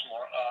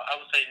Baltimore. I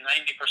would say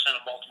 90%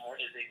 of Baltimore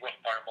is a rough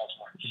part of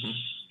Baltimore.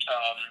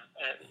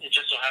 Mm-hmm. It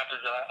just so happens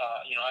that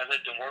I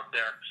lived and worked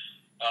there.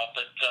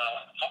 But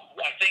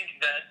I think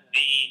that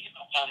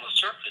on the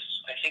surface,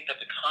 I think that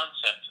the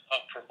concept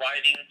of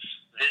providing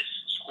this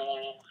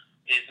school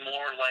is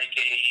more like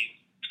a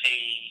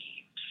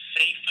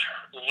safe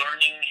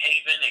learning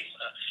haven,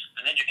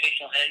 an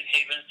educational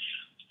haven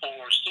for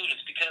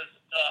students, because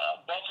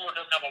Baltimore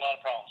does have a lot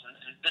of problems,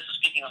 and this is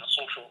speaking on the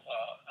social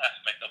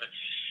aspect of it.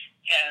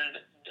 And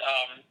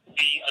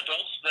the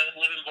adults that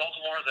live in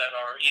Baltimore that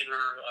are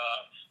either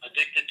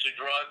addicted to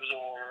drugs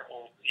or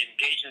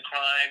engaged in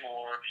crime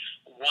or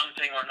one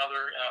thing or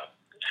another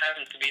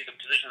happens to be the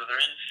position that they're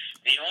in,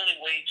 the only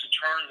way to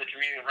turn the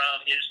community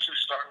around is to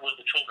start with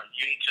the children.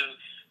 You need to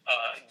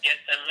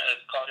get them, as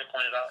Claudia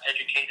pointed out,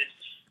 educated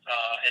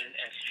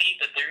and see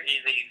that there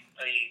is a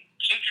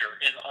future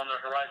on the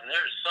horizon.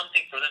 There is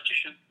something for them to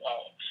shoot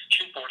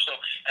for. So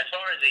as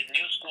far as a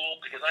new school,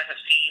 because I have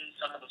seen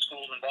some of the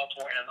schools in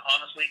Baltimore, and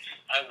honestly,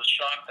 I was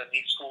shocked that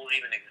these schools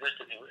even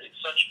existed.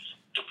 It's such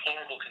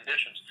deplorable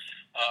conditions.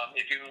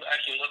 If you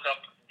actually look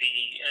up the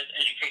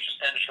education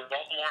standards for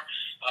Baltimore,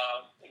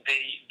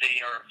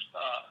 they are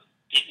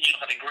you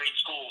don't have great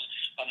schools.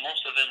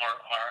 Most of them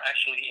are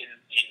actually in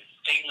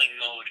failing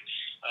mode.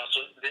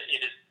 So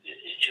it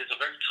is a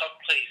very tough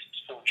place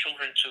for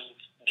children to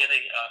get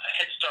a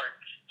head start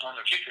on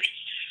their futures.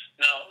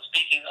 Now,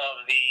 speaking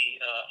of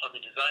the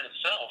design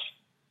itself,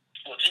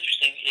 what's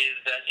interesting is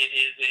that it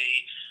is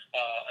a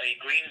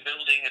green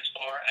building as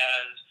far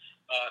as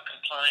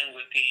complying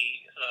with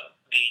the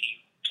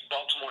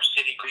Baltimore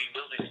City Green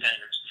Building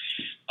Standards,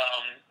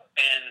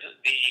 and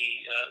the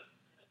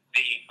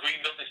Green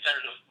Building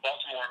Standards of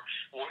Baltimore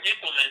were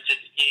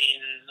implemented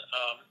in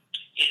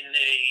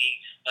a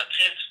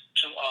attempt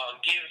to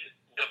give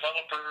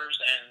developers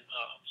and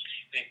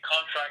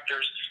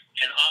contractors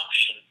an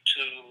option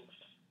to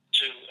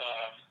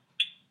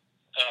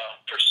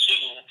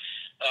pursue,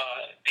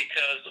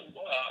 because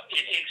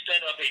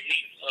instead of a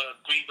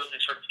green building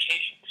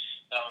certification,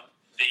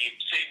 the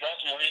city of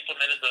Baltimore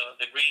implemented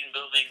the green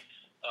building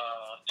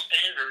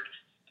standard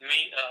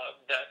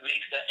that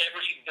makes that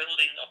every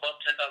building above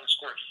 10,000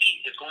 square feet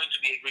is going to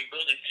be a green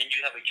building, and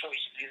you have a choice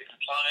to either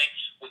comply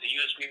with the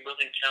U.S. Green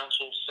Building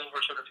Council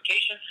Silver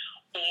certification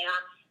or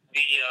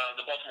the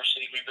Baltimore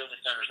City Green Building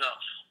Standards. Now,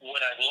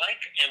 what I like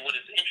and what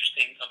is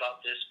interesting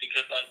about this,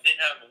 because I did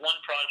have one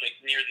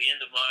project near the end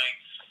of my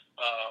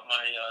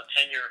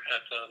tenure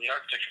at the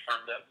architecture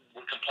firm that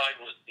would comply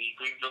with the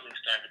Green Building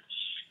Standard.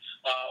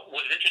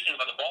 What is interesting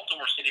about the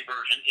Baltimore City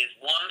version is,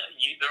 one,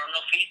 there are no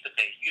fees to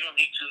pay. You don't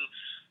need to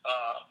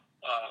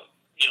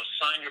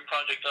sign your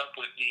project up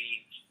with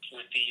the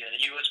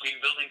U.S. Green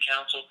Building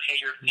Council, pay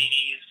your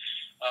fees,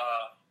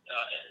 have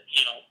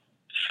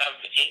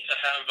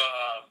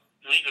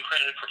lead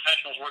accredited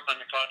professionals work on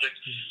your project.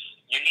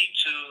 You need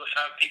to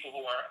have people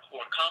who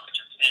are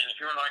competent. And if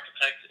you're an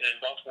architect in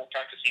Baltimore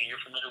practicing and you're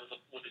familiar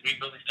with the Green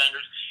Building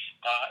Standards,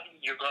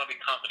 you're going to be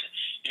competent.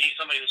 You need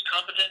somebody who's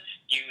competent.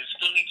 You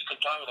still need to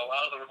comply with a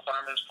lot of the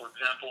requirements. For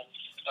example,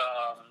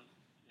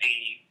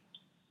 the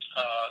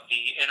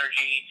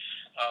energy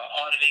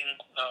auditing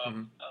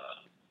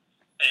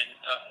and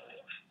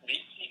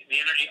the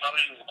energy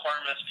auditing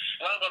requirements,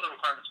 a lot of other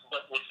requirements.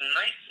 But what's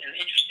nice and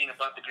interesting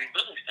about the Green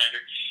Building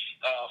Standard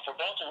for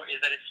Baltimore is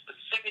that it's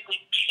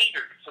specifically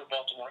catered for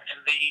Baltimore,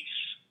 and they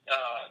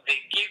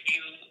give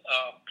you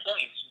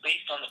points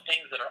based on the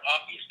things that are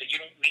obvious that you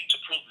don't need to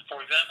prove.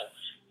 For example,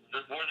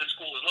 where the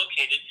school is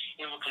located,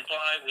 it will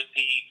comply with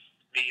the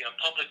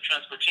public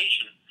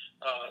transportation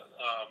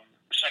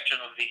section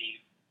of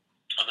the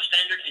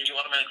standard, and you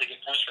automatically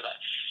get points for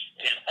that.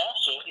 And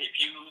also, if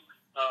you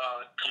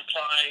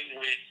comply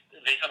with,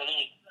 they have a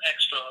little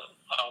extra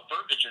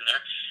verbiage in there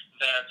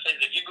that says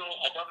if you go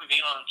above and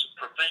beyond to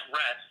prevent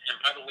rats, and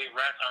by the way,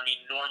 rats are an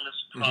enormous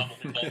problem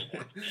in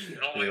Baltimore.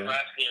 Normally,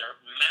 rats, they are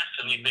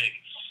massively big.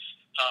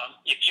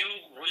 If you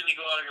really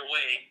go out of your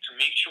way to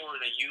make sure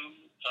that you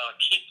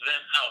keep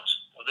them out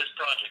of this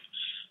project,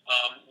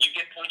 you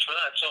get points for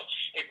that. So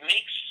it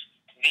makes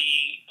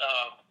the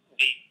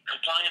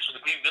compliance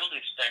with the Green Building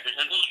Standards,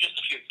 and those are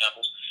just a few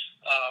examples,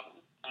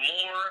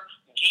 more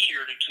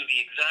geared to the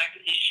exact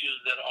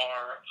issues that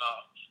are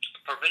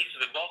pervasive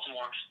in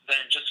Baltimore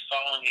than just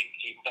following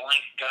a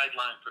blank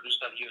guideline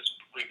produced by the U.S.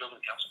 Green Building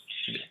Council.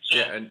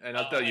 So, and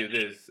I'll tell you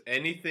this: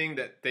 anything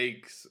that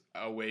takes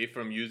away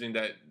from using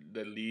the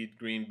LEED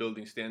Green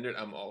Building Standard,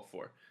 I'm all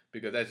for,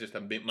 because that's just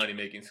a big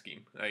money-making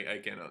scheme. I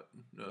cannot.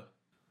 No.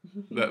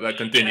 But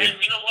continue. And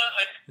you know what?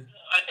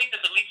 I think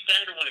that the LEED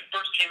standard, when it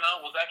first came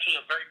out, was actually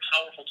a very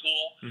powerful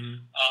tool.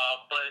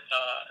 But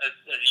as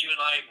you and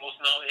I both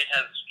know, it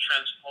has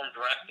transformed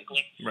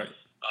drastically. Right.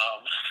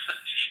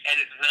 And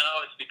it's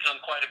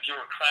become quite a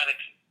bureaucratic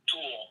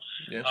tool.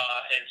 Yeah.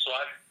 And so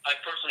I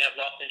personally have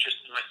lost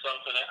interest in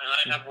myself, and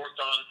I have worked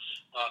on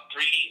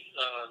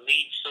 3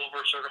 LEED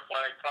Silver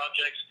certified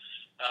projects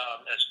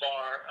as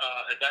far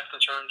as that's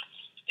concerned.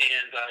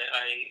 And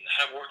I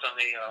have worked on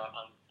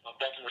a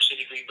Baltimore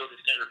City Green Building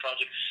Standard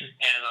project,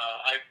 and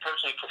I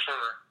personally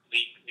prefer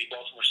the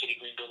Baltimore City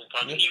Green Building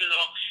project, even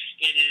though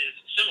it is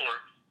similar.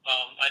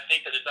 I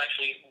think that it's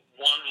actually,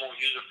 one, more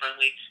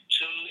user-friendly,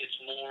 2, it's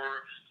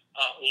more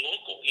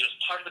local. It's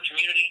part of the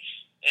community,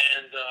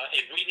 and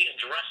it really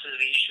addresses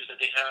the issues that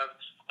they have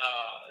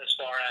as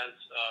far as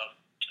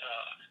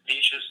the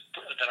issues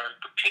that are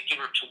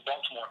particular to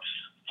Baltimore.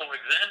 For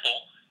example,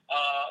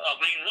 a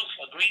green roof.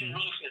 A green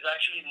roof is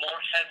actually more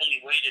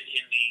heavily weighted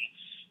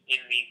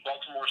in the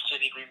Baltimore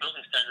City Green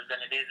Building Standard than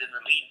it is in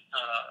the LEED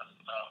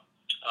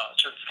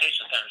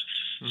certification standards.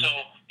 So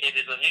it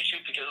is an issue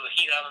because of the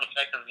heat island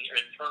effect in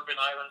urban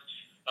islands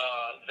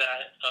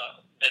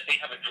that they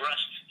have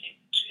addressed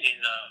in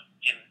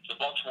the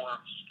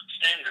Baltimore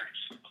standard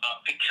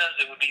because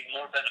it would be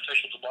more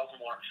beneficial to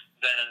Baltimore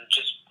than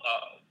just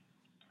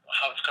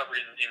how it's covered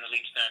in the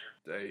LEED standard.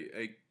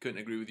 I couldn't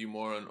agree with you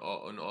more on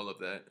all of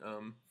that.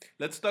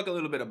 Let's talk a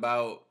little bit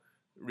about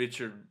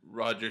Richard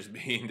Rogers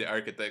being the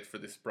architect for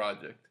this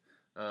project,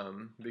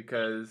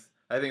 because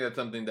I think that's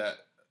something that,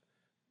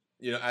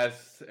 you know,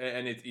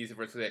 and it's easy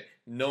for us to say,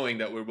 knowing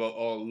that we're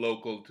all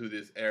local to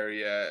this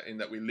area and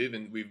that we live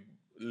in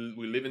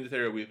this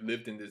area, we've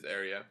lived in this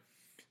area.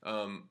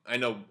 I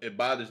know it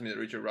bothers me that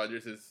Richard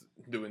Rogers is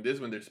doing this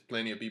when there's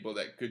plenty of people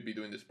that could be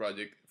doing this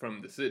project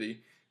from the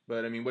city.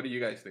 But I mean, what do you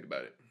guys think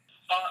about it?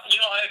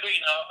 I agree.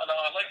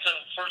 I'd like to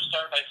first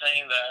start by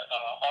saying that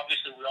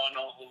obviously we all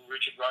know who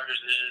Richard Rogers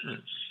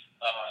is.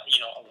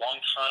 A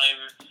long-time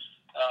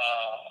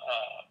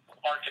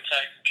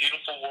architect,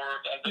 beautiful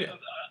work.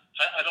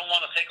 I don't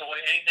want to take away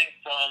anything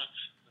from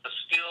the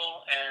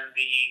skill and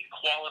the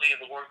quality of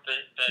the work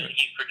that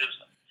he's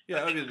producing.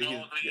 Yeah, obviously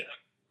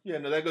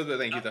that goes with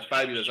saying he's a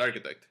fabulous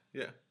architect.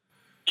 Yeah,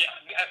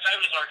 a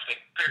fabulous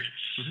architect, period.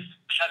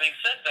 Having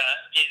said that,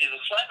 it is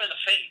a slap in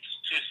the face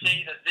to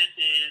say that this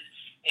is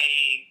a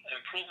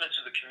improvement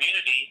to the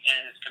community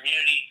and it's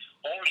community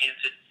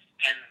oriented,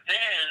 and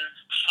then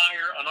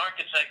hire an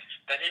architect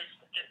that is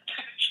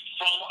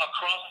from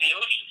across the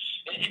ocean.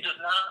 It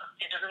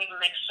doesn't even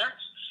make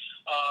sense.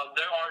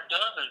 There are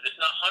dozens, if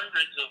not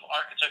hundreds, of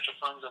architectural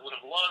firms that would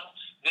have loved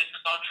this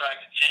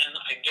contract, and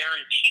I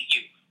guarantee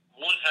you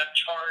would have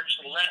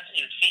charged less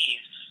in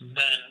fees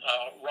than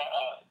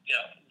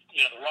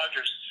the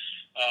Rogers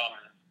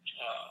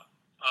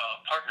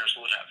partners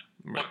would have,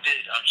 or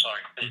did. I'm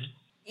sorry.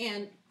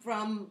 And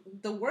from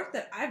the work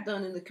that I've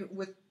done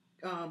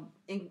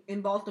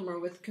in Baltimore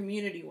with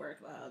community work,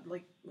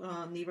 like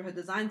Neighborhood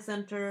Design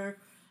Center,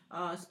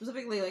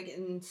 specifically like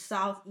in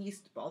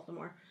Southeast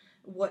Baltimore,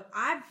 what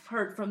I've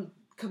heard from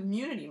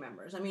community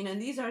members, I mean,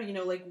 and these are,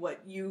 like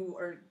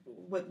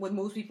what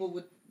most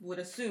people would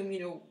assume,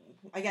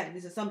 again,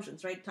 these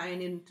assumptions, right,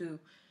 tying into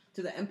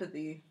the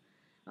empathy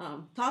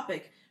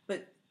topic,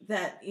 but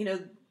that,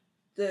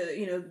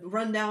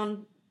 run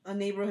down a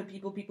neighborhood,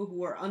 people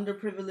who are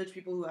underprivileged,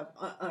 people who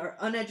are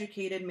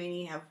uneducated,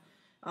 many have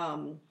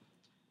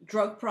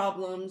drug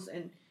problems,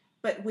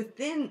 but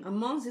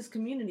amongst these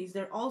communities,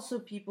 there are also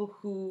people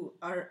who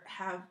are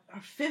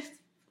fifth,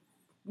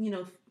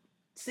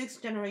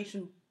 sixth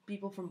generation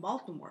people from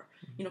Baltimore,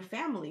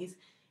 families,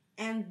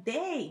 and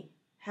they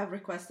have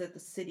requested the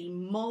city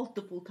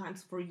multiple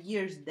times for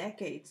years,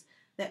 decades,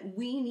 that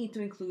we need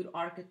to include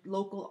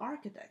local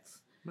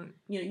architects. Right.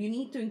 You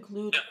need to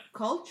include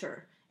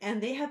culture,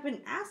 and they have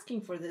been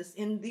asking for this.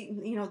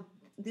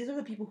 These are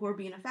the people who are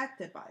being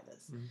affected by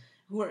this,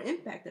 who are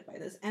impacted by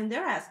this, and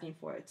they're asking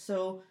for it.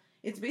 So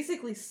it's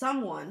basically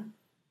someone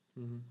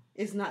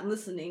is not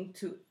listening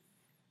to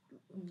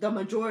the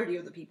majority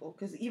of the people,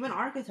 because even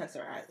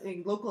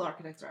local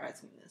architects are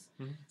asking this.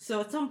 So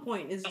at some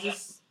point, it's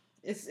just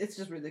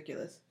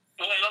ridiculous.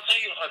 Well, and I'll tell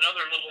you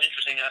another little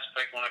interesting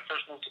aspect. When I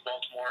first moved to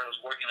Baltimore, I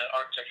was working at an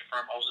architecture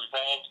firm. I was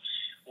involved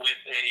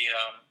with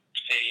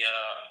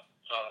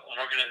an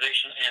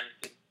organization,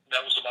 and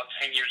that was about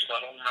 10 years ago.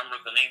 I don't remember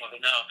the name of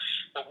it now.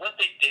 But what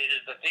they did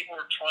is that they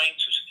were trying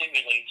to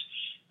stimulate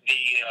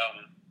the,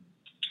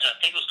 I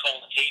think it was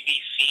called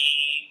ABC,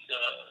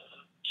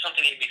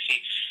 something ABC.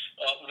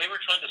 They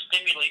were trying to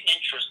stimulate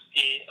interest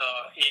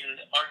in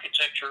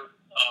architecture,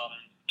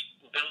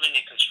 building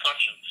and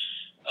construction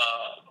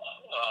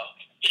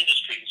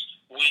industries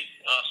with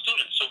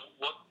students. So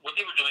what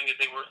they were doing is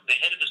they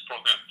headed this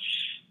program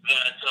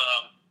that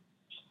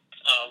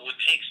would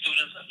take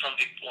students from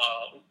the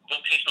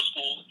vocational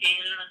schools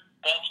in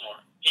Baltimore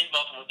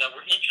that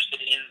were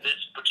interested in this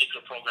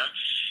particular program,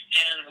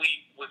 and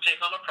we would take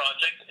on a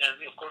project,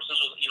 and of course this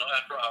was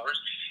after hours,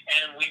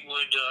 and we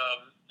would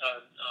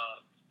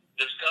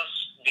discuss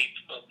the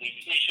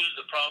issues,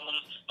 the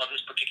problems of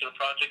this particular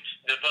project,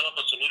 develop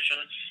a solution,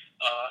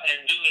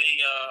 and do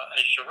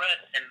a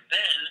charrette, and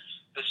then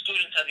the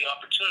students had the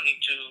opportunity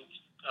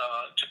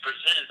to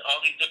present all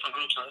these different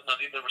groups. Now,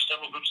 there were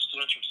several groups of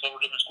students from several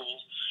different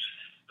schools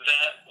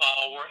that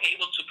were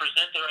able to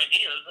present their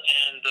ideas,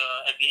 and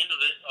at the end of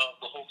it,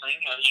 the whole thing,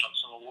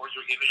 some awards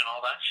were given and all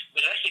that,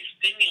 but it actually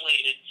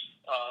stimulated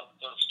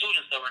the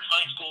students that were in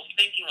high school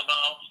thinking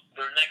about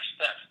their next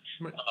step,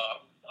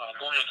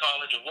 going to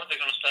college and what they're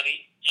going to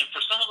study. And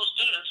for some of those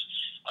students,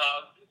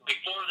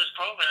 before this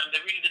program,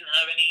 they really didn't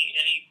have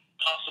any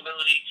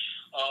possibility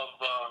of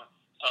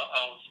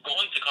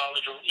going to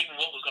college or even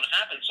what was going to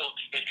happen. So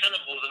it kind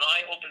of was an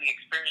eye-opening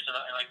experience, and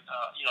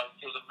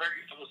it was a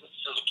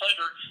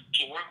pleasure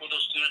to work with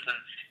those students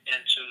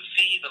and to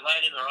see the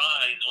light in their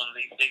eyes when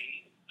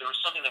there was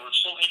something that they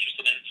were so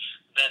interested in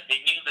that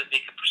they knew that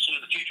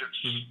future.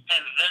 Mhm.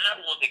 And that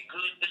was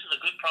this is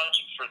a good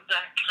project for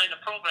that kind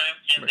of program,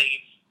 and Right.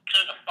 they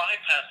kind of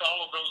bypassed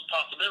all of those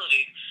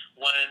possibilities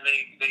when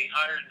they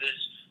hired this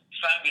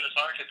fabulous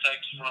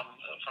architect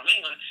from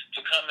England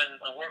to come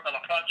and work on a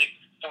project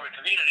for a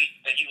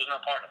community that he was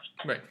not part of.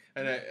 Right,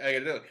 and I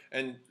get it.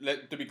 And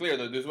to be clear,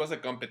 though, this was a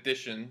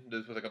competition.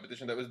 This was a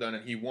competition that was done,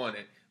 and he won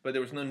it. But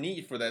there was no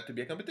need for that to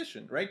be a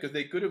competition, right? Because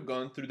they could have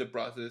gone through the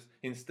process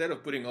instead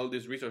of putting all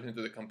this resource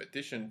into the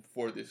competition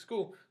for this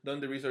school,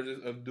 done the resources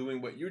of doing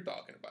what you're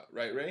talking about,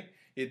 right, Ray?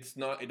 It's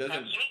not. It doesn't.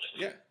 Absolutely.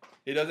 Yeah,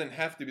 it doesn't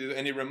have to be.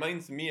 And it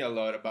reminds me a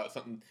lot about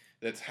something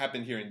that's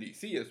happened here in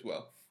DC as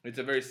well. It's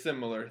a very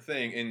similar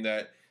thing in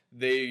that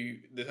they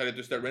decided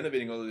to start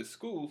renovating all of these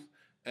schools,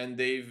 and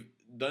they've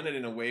done it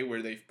in a way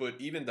where they've put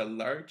even the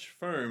large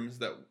firms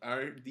that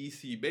are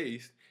DC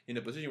based in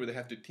a position where they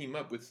have to team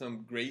up with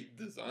some great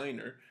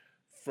designer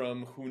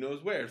from who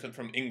knows where, some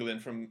from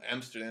England, from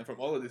Amsterdam, from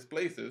all of these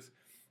places,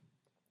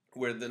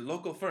 where the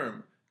local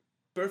firm,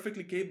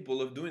 perfectly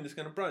capable of doing this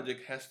kind of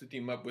project, has to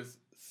team up with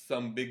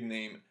some big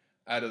name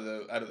out of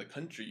the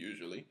country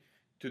usually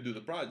to do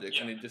the project,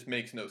 and it just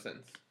makes no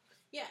sense.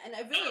 Yeah, and I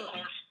And really of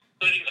course,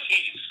 splitting the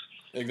fees.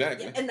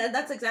 Exactly. Yeah, and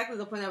that's exactly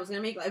the point I was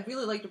going to make. I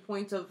really like the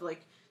point of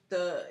like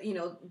the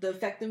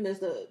effectiveness,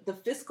 the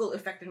fiscal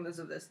effectiveness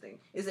of this thing.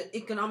 Is it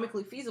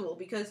economically feasible?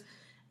 Because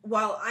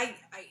while I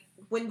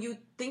when you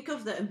think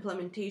of the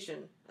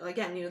implementation,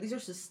 again, these are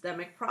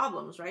systemic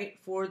problems, right,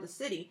 for the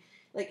city.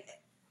 Like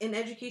in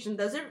education,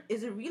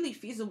 is it really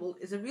feasible?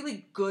 Is it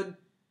really good?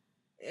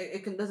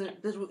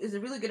 Is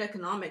it really good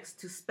economics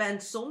to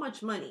spend so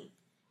much money,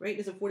 right?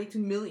 Is it 42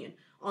 million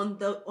on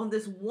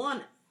this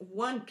one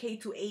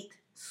K-8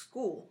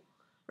 school,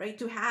 right?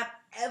 To have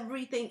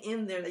everything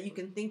in there that you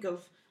can think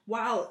of.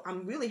 Wow,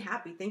 I'm really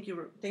happy. Thank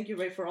you,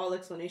 Ray, for all the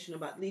explanation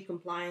about LEED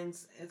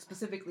compliance and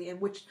specifically,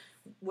 and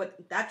what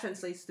that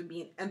translates to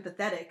being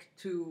empathetic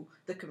to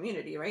the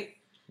community, right?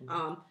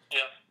 Mm-hmm.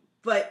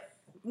 But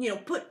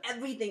put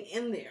everything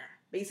in there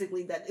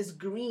basically that is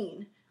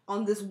green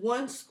on this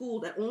one school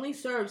that only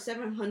serves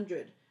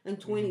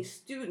 720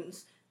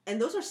 students, and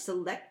those are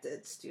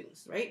selected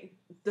students, right?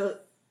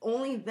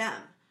 Only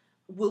them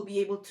will be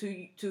able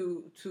to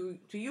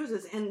use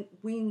this, and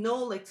we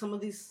know like some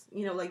of these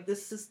like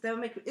this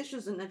systemic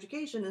issues in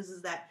education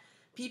is that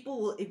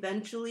people will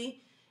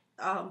eventually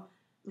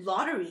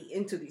lottery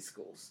into these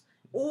schools,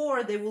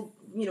 or they will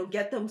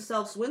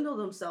swindle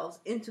themselves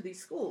into these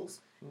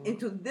schools,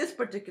 into this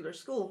particular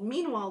school.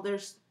 Meanwhile,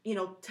 there's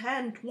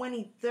 10,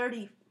 20,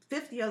 30,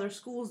 50 other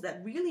schools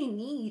that really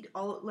need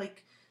all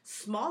like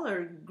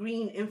smaller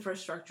green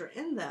infrastructure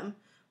in them,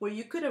 where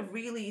you could have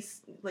really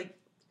like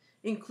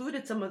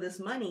included some of this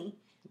money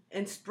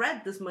and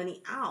spread this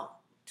money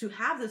out to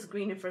have this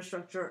green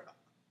infrastructure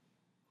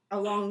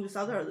along with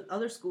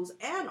other schools,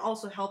 and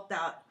also helped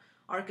out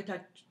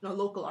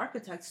local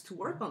architects to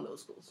work on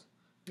those schools.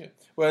 Yeah.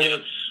 Well,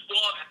 Well,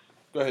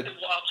 go ahead.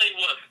 Well, I'll tell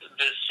you what,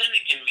 the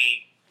cynic in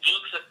me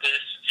looks at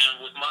this,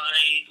 and with my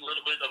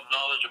little bit of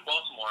knowledge of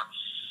Baltimore,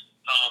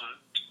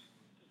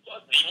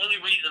 the only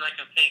reason I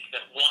can think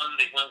that, one,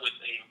 they went with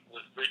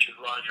Richard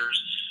Rogers,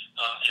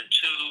 and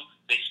two,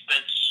 they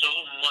spent so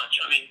much.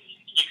 I mean,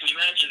 you can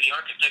imagine the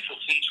architectural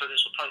fees for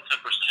this were probably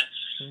 10%.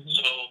 Mm-hmm.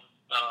 So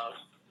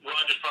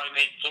Rogers probably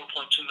made $4.2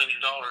 million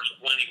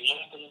when a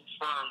local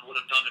firm would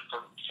have done it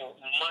for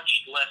much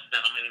less than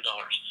 $1 million.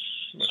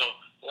 Right. So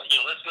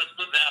let's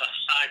put that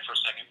aside for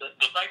a second.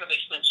 The fact that they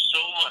spent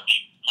so much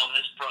on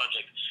this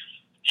project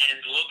and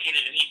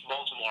located in East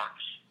Baltimore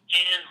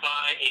and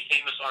by a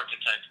famous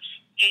architect,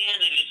 and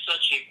it is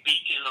such a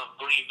beacon of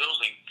green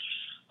building.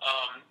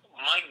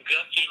 My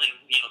gut feeling,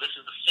 this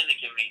is the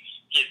cynic in me,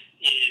 is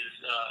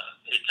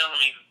telling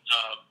me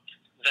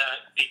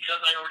that because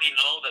I already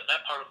know that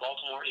part of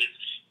Baltimore is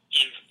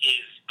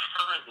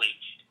currently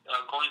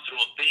going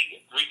through a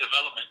big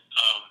redevelopment.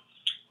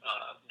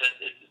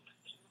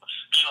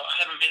 I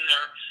haven't been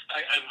there.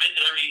 I've been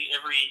there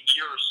every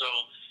year or so,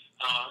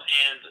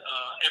 and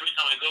every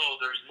time I go,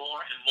 there's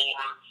more and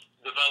more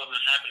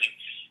development happening.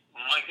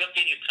 My gut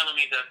feeling is telling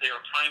me that they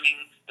are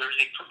priming. There's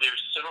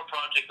several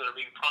projects that are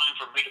being primed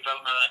for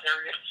redevelopment of that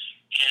area.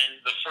 And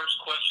the first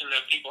question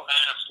that people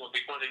ask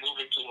before they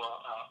move into a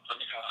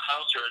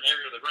house or an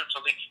area to rent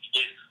something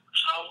is,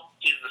 how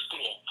is the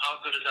school? How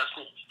good is that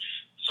school?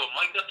 So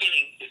my gut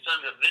feeling is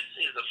telling me that this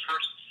is the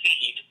first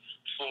seed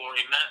for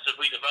a massive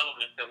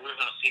redevelopment that we're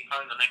going to see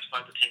probably in the next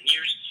 5 to 10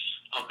 years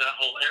of that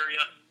whole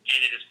area, and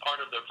it is part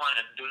of their plan.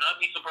 Do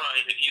not be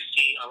surprised if you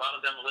see a lot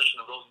of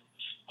demolition of those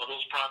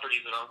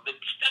properties that have been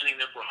standing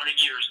there for 100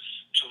 years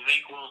to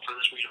make room for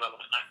this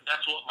redevelopment.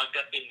 That's what my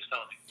gut feeling is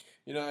telling me.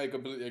 I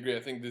completely agree. I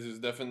think this is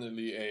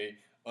definitely a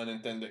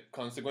unintended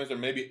consequence, or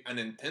maybe an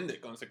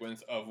intended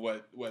consequence of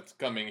what's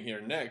coming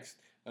here next.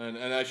 and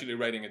actually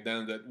writing it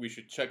down that we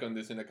should check on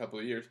this in a couple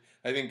of years.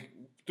 I think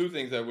two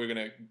things that we're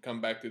going to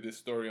come back to this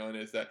story on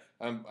is that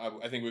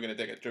I think we're going to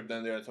take a trip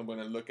down there at some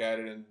point and look at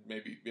it and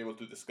maybe be able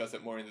to discuss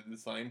it more in the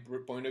design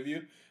point of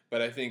view.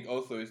 But I think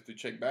also is to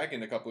check back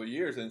in a couple of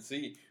years and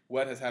see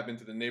what has happened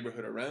to the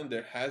neighborhood around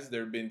there. Has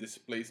there been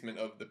displacement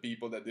of the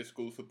people that this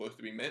school is supposed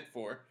to be meant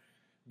for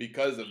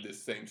because of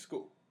this same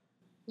school?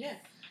 Yeah.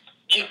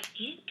 Yeah,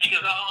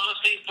 because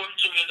honestly,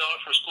 $42 million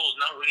for a school is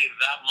not really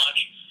that much.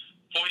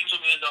 $42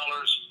 million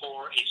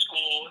for a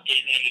school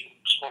in a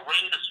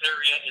horrendous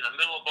area in the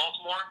middle of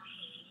Baltimore,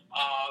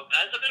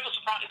 that's a bit of a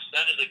surprise.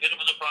 That is a bit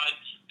of a surprise.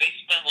 They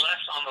spent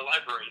less on the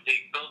library.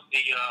 They built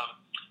the Eli,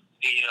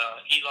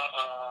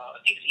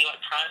 I think it's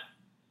Eli Pratt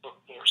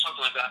or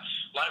something like that,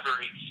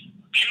 library.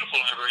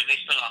 Beautiful library.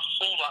 They spent a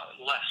whole lot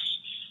less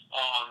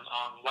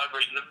on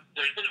libraries.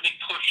 There's been a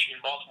big push in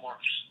Baltimore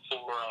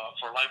for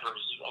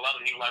libraries. A lot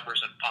of new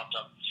libraries have popped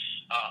up.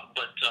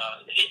 But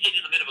it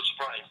is a bit of a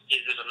surprise.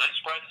 Is it a nice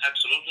surprise?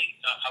 Absolutely.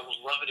 I would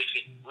love it if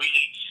it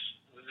really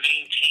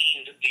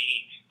maintained the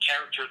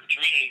character of the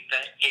community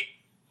that it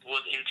was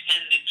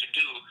intended to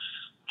do.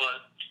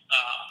 But,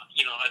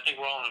 I think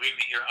we're all in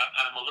agreement here.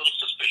 I'm a little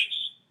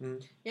suspicious.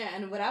 Yeah,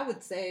 and what I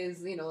would say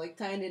is, like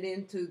tying it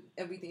into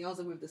everything else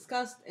that we've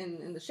discussed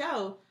in the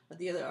show,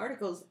 the other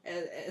articles,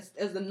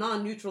 as the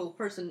non-neutral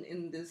person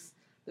in this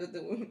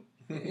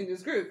in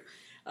this group,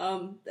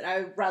 that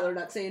I'd rather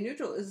not say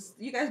neutral, is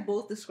you guys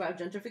both describe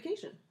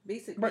gentrification,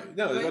 basically. Right.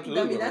 No, right?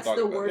 absolutely. I mean, that's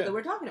the word yeah. that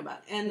we're talking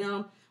about.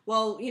 And,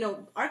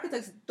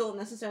 architects don't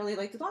necessarily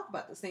like to talk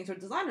about these things, or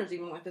designers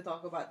even like to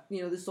talk about,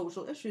 the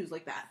social issues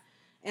like that.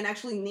 And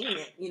actually name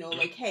it,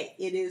 like, hey,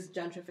 it is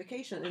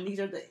gentrification. And these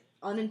are the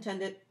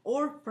unintended,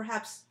 or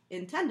perhaps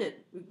intended,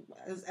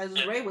 as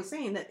Ray was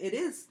saying, that it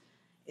is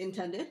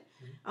intended,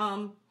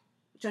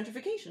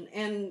 gentrification.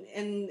 And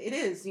it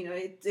is,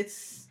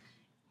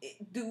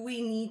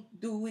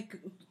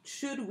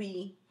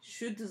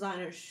 should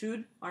designers,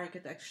 should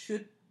architects,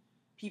 should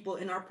people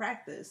in our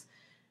practice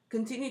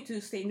continue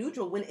to stay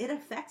neutral when it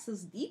affects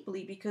us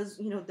deeply, because,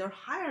 they're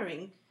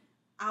hiring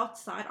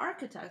outside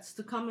architects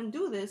to come and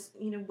do this,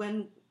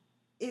 when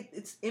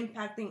it's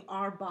impacting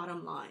our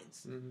bottom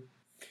lines. Mm-hmm.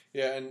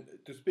 Yeah, and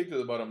to speak to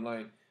the bottom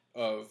line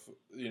of,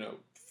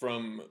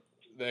 from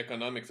the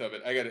economics of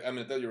it, I'm going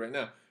to tell you right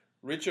now,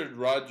 Richard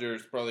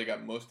Rogers probably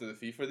got most of the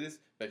fee for this,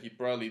 but he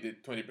probably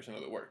did 20%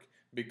 of the work,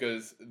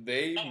 because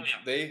they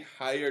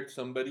hired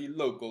somebody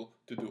local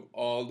to do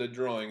all the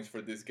drawings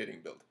for this getting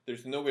built.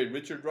 There's no way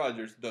Richard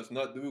Rogers does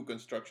not do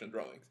construction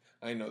drawings.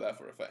 I know that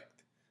for a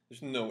fact.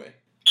 There's no way.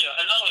 Yeah,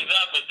 and not only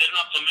that, but they're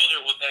not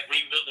familiar with that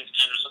green building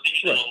standard, so they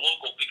need to go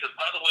local. Because,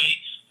 by the way,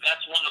 that's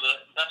one of the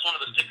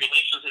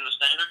stipulations in the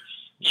standard,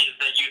 is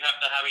that you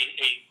have to have a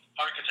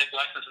architect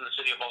license in the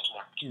city of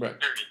Baltimore. Right.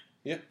 Period.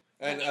 Yeah,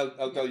 and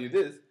I'll tell you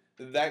this: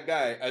 that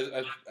guy,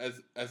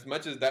 as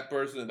much as that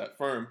person, that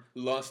firm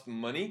lost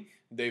money,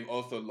 they've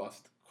also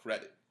lost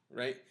credit,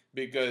 right?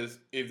 Because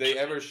if they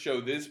ever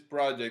show this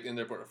project in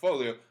their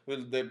portfolio,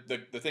 well,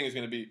 the thing is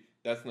going to be,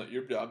 that's not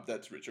your job,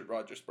 that's Richard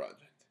Rogers'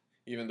 project.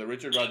 Even though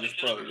Richard Rogers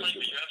probably didn't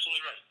do that. You're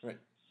absolutely right. Right.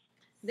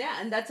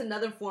 Yeah, and that's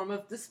another form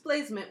of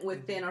displacement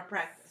within our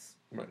practice.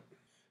 Right.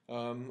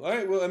 All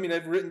right. Well, I mean,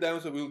 I've written down,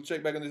 so we'll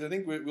check back on this. I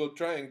think we'll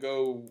try and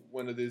go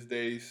one of these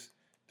days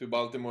to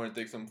Baltimore and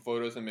take some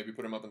photos and maybe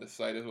put them up on the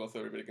site as well, so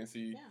everybody can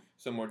see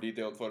some more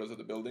detailed photos of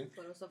the building.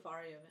 Photo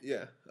safari of it.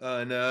 Yeah.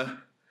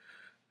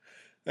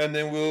 And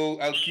then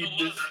I'll keep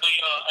this.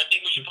 I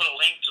think we should put a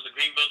link to the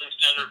green building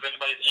standard if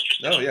anybody's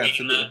interested. Oh yeah, in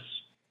absolutely.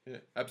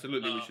 Yeah,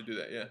 absolutely. We should do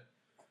that. Yeah.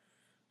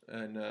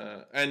 And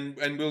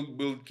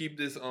we'll keep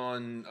this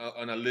on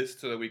a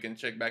list so that we can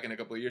check back in a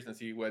couple of years and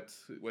see what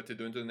to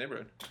do into the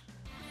neighborhood.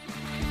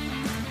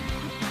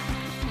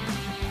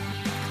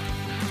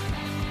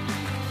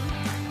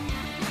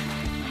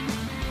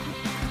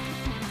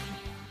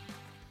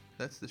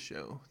 That's the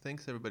show.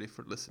 Thanks everybody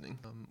for listening.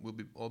 We'll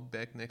be all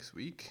back next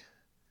week.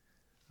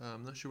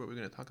 I'm not sure what we're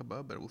going to talk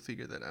about, but we'll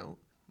figure that out.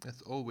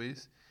 As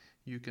always,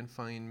 you can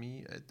find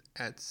me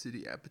at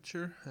City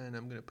Aperture, and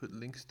I'm going to put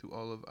links to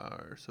all of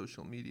our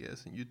social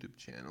medias and YouTube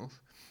channels.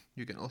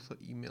 You can also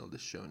email the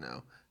show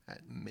now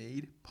at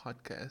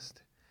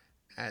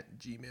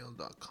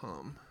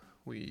madepodcast@gmail.com.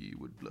 We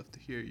would love to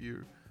hear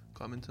your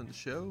comments on the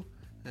show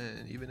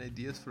and even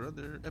ideas for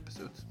other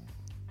episodes.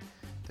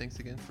 Thanks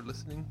again for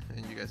listening,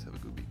 and you guys have a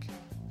good week.